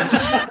it.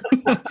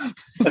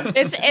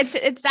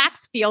 It's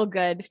Zach's feel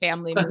good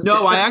family movie.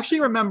 No, I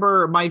actually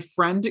remember my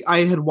friend. I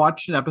had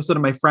watched an episode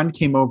and my friend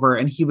came over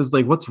and he was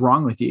like, "What's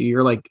wrong with you?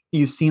 You're like,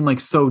 you seem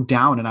like so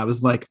down." And I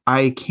was like,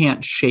 "I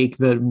can't shake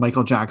the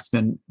Michael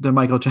Jackson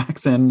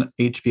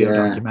HBO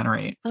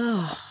documentary."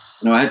 Oh.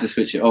 No, I had to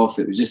switch it off.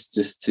 It was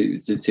just too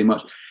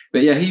much.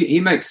 But yeah,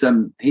 he makes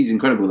he's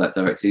incredible, that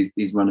director.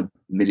 He's won 1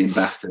 million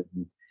BAFTA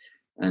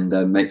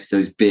and makes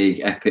those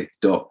big epic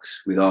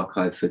docs with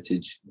archive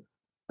footage.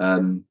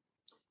 Who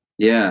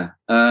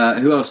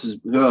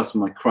else were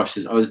my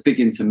crushes? I was big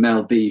into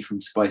Mel B from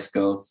Spice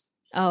Girls.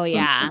 Oh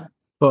yeah.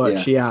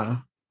 Butch, yeah.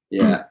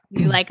 Yeah.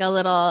 You like a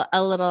little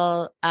you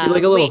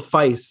like a little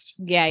feist.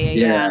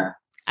 Yeah.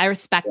 I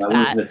respect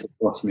that. To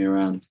boss me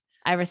around.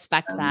 I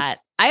respect that.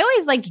 I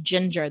always liked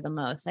Ginger the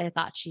most. I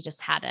thought she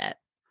just had it.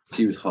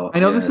 She was hot. I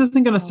know this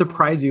isn't going to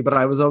surprise you, but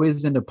I was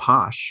always into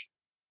Posh.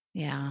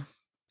 Yeah.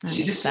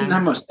 She just didn't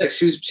have much sex.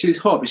 She was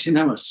hot, but she didn't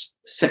have much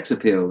sex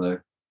appeal though.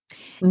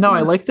 No,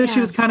 I liked that she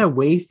was kind of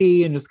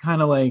wafy and just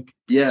kind of like.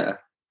 Yeah.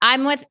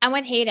 I'm with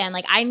Hayden.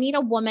 Like I need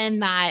a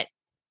woman that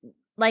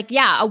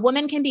a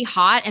woman can be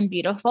hot and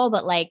beautiful,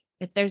 but like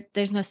if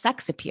there's no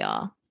sex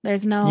appeal.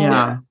 There's no.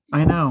 Yeah,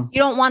 I know. You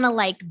don't want to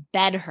like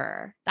bed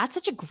her. That's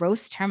such a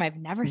gross term. I've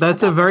never.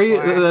 That's a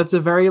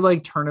very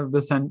like turn of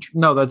the century.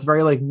 No, that's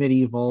very like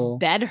medieval.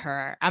 Bed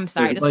her. I'm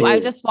sorry.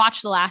 I just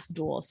watched The Last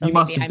Duel, so you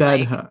must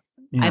bed her.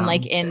 Yeah. I'm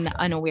like in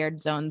a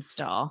weird zone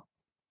still.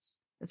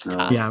 It's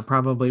tough. Yeah,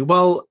 probably.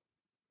 Well.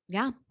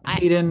 Yeah,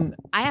 Hayden.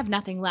 I have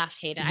nothing left,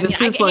 Hayden. I mean,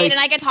 Hayden,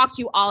 I could talk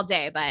to you all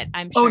day, but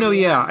I'm sure. Oh no,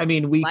 yeah. I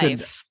mean, we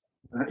could.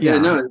 Yeah,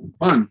 no, it's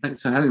fun.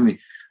 Thanks for having me.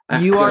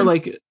 You are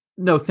like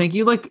no, thank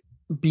you. Like.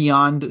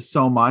 Beyond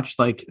so much,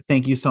 like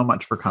thank you so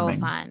much for coming.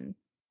 Fun.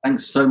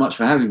 Thanks so much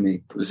for having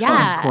me. It was fun.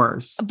 Yeah. Of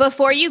course.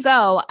 Before you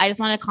go, I just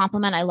want to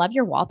compliment. I love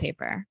your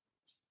wallpaper.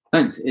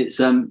 Thanks. It's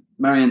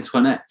Marie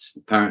Antoinette's,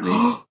 apparently.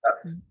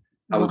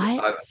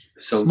 What?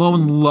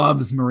 Sloan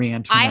loves Marie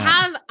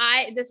Antoinette.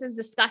 This is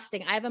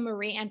disgusting. I have a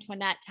Marie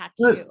Antoinette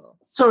tattoo. No,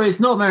 sorry, it's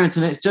not Marie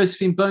Antoinette. It's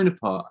Josephine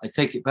Bonaparte. I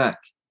take it back.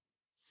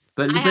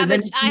 But I have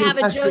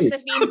a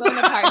Josephine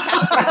Bonaparte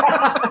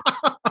tattoo.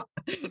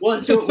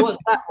 What's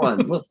that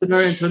one? What's the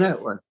Marie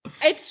Antoinette one?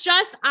 It's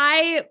just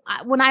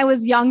when I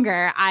was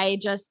younger, I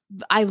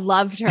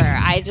loved her.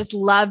 I just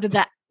loved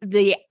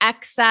the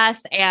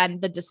excess and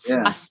the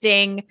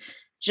disgusting.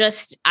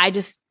 I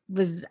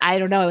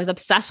don't know. I was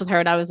obsessed with her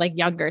when I was like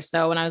younger.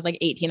 So when I was like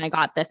 18, I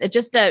got this. It's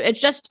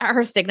just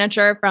her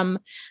signature from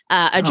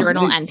a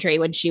journal entry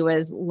when she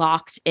was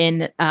locked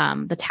in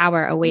the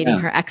tower awaiting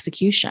her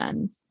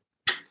execution.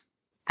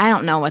 I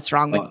don't know what's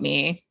wrong with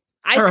me.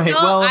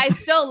 I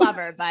still love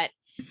her, but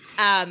it's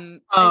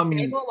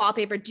very cool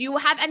wallpaper. Do you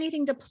have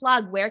anything to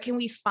plug? Where can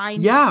we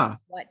find you?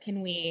 What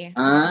can we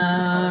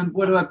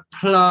what do I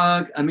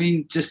plug? I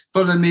mean, just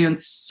follow me on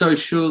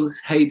socials,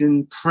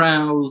 Hayden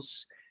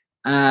Prowse,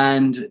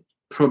 and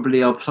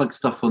probably I'll plug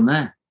stuff on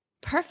there.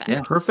 Perfect.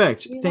 Yeah.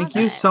 Perfect. Thank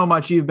you so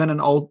much. You've been an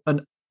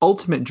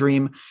ultimate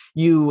dream.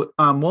 You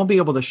won't be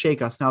able to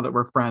shake us now that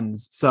we're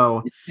friends.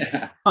 So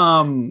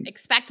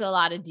expect a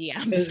lot of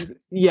DMs.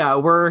 Yeah,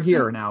 we're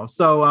here now.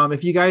 So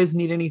if you guys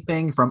need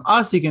anything from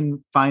us, you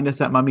can find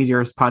us at Mummy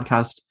Dearest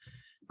Podcast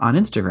on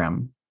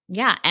Instagram.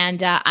 Yeah.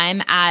 And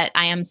I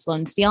am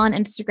Sloan Steele on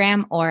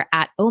Instagram, or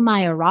at Oh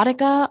My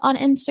Erotica on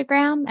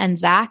Instagram. And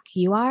Zach,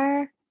 you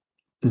are?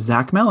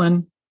 Zach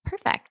Mellon.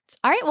 Perfect.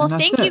 All right. Well,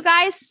 thank you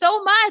guys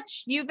so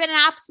much. You've been an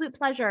absolute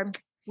pleasure.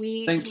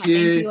 We can't thank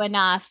you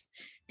enough.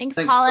 Thanks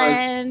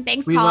Colin.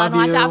 Thanks, Colin.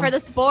 Watch out for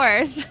the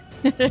spores.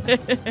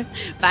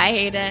 Bye,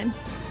 Hayden.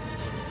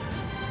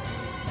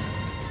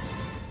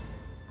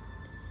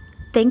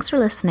 Thanks for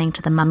listening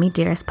to the Mummy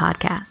Dearest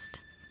podcast.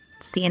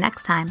 See you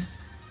next time.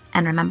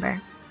 And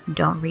remember,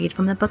 don't read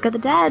from the Book of the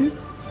Dead.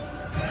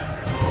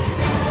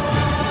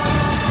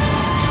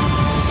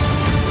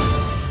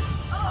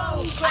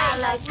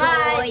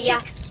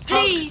 Maya,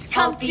 please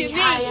come to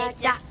me.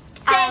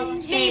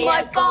 Send me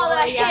my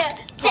father here.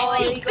 Set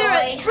his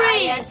spirit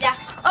free.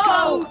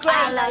 Oh,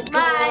 great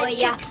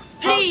Maya,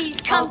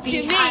 please come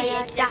to me.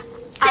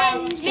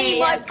 Send me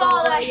my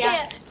father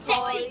here.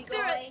 Set his spirit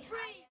free.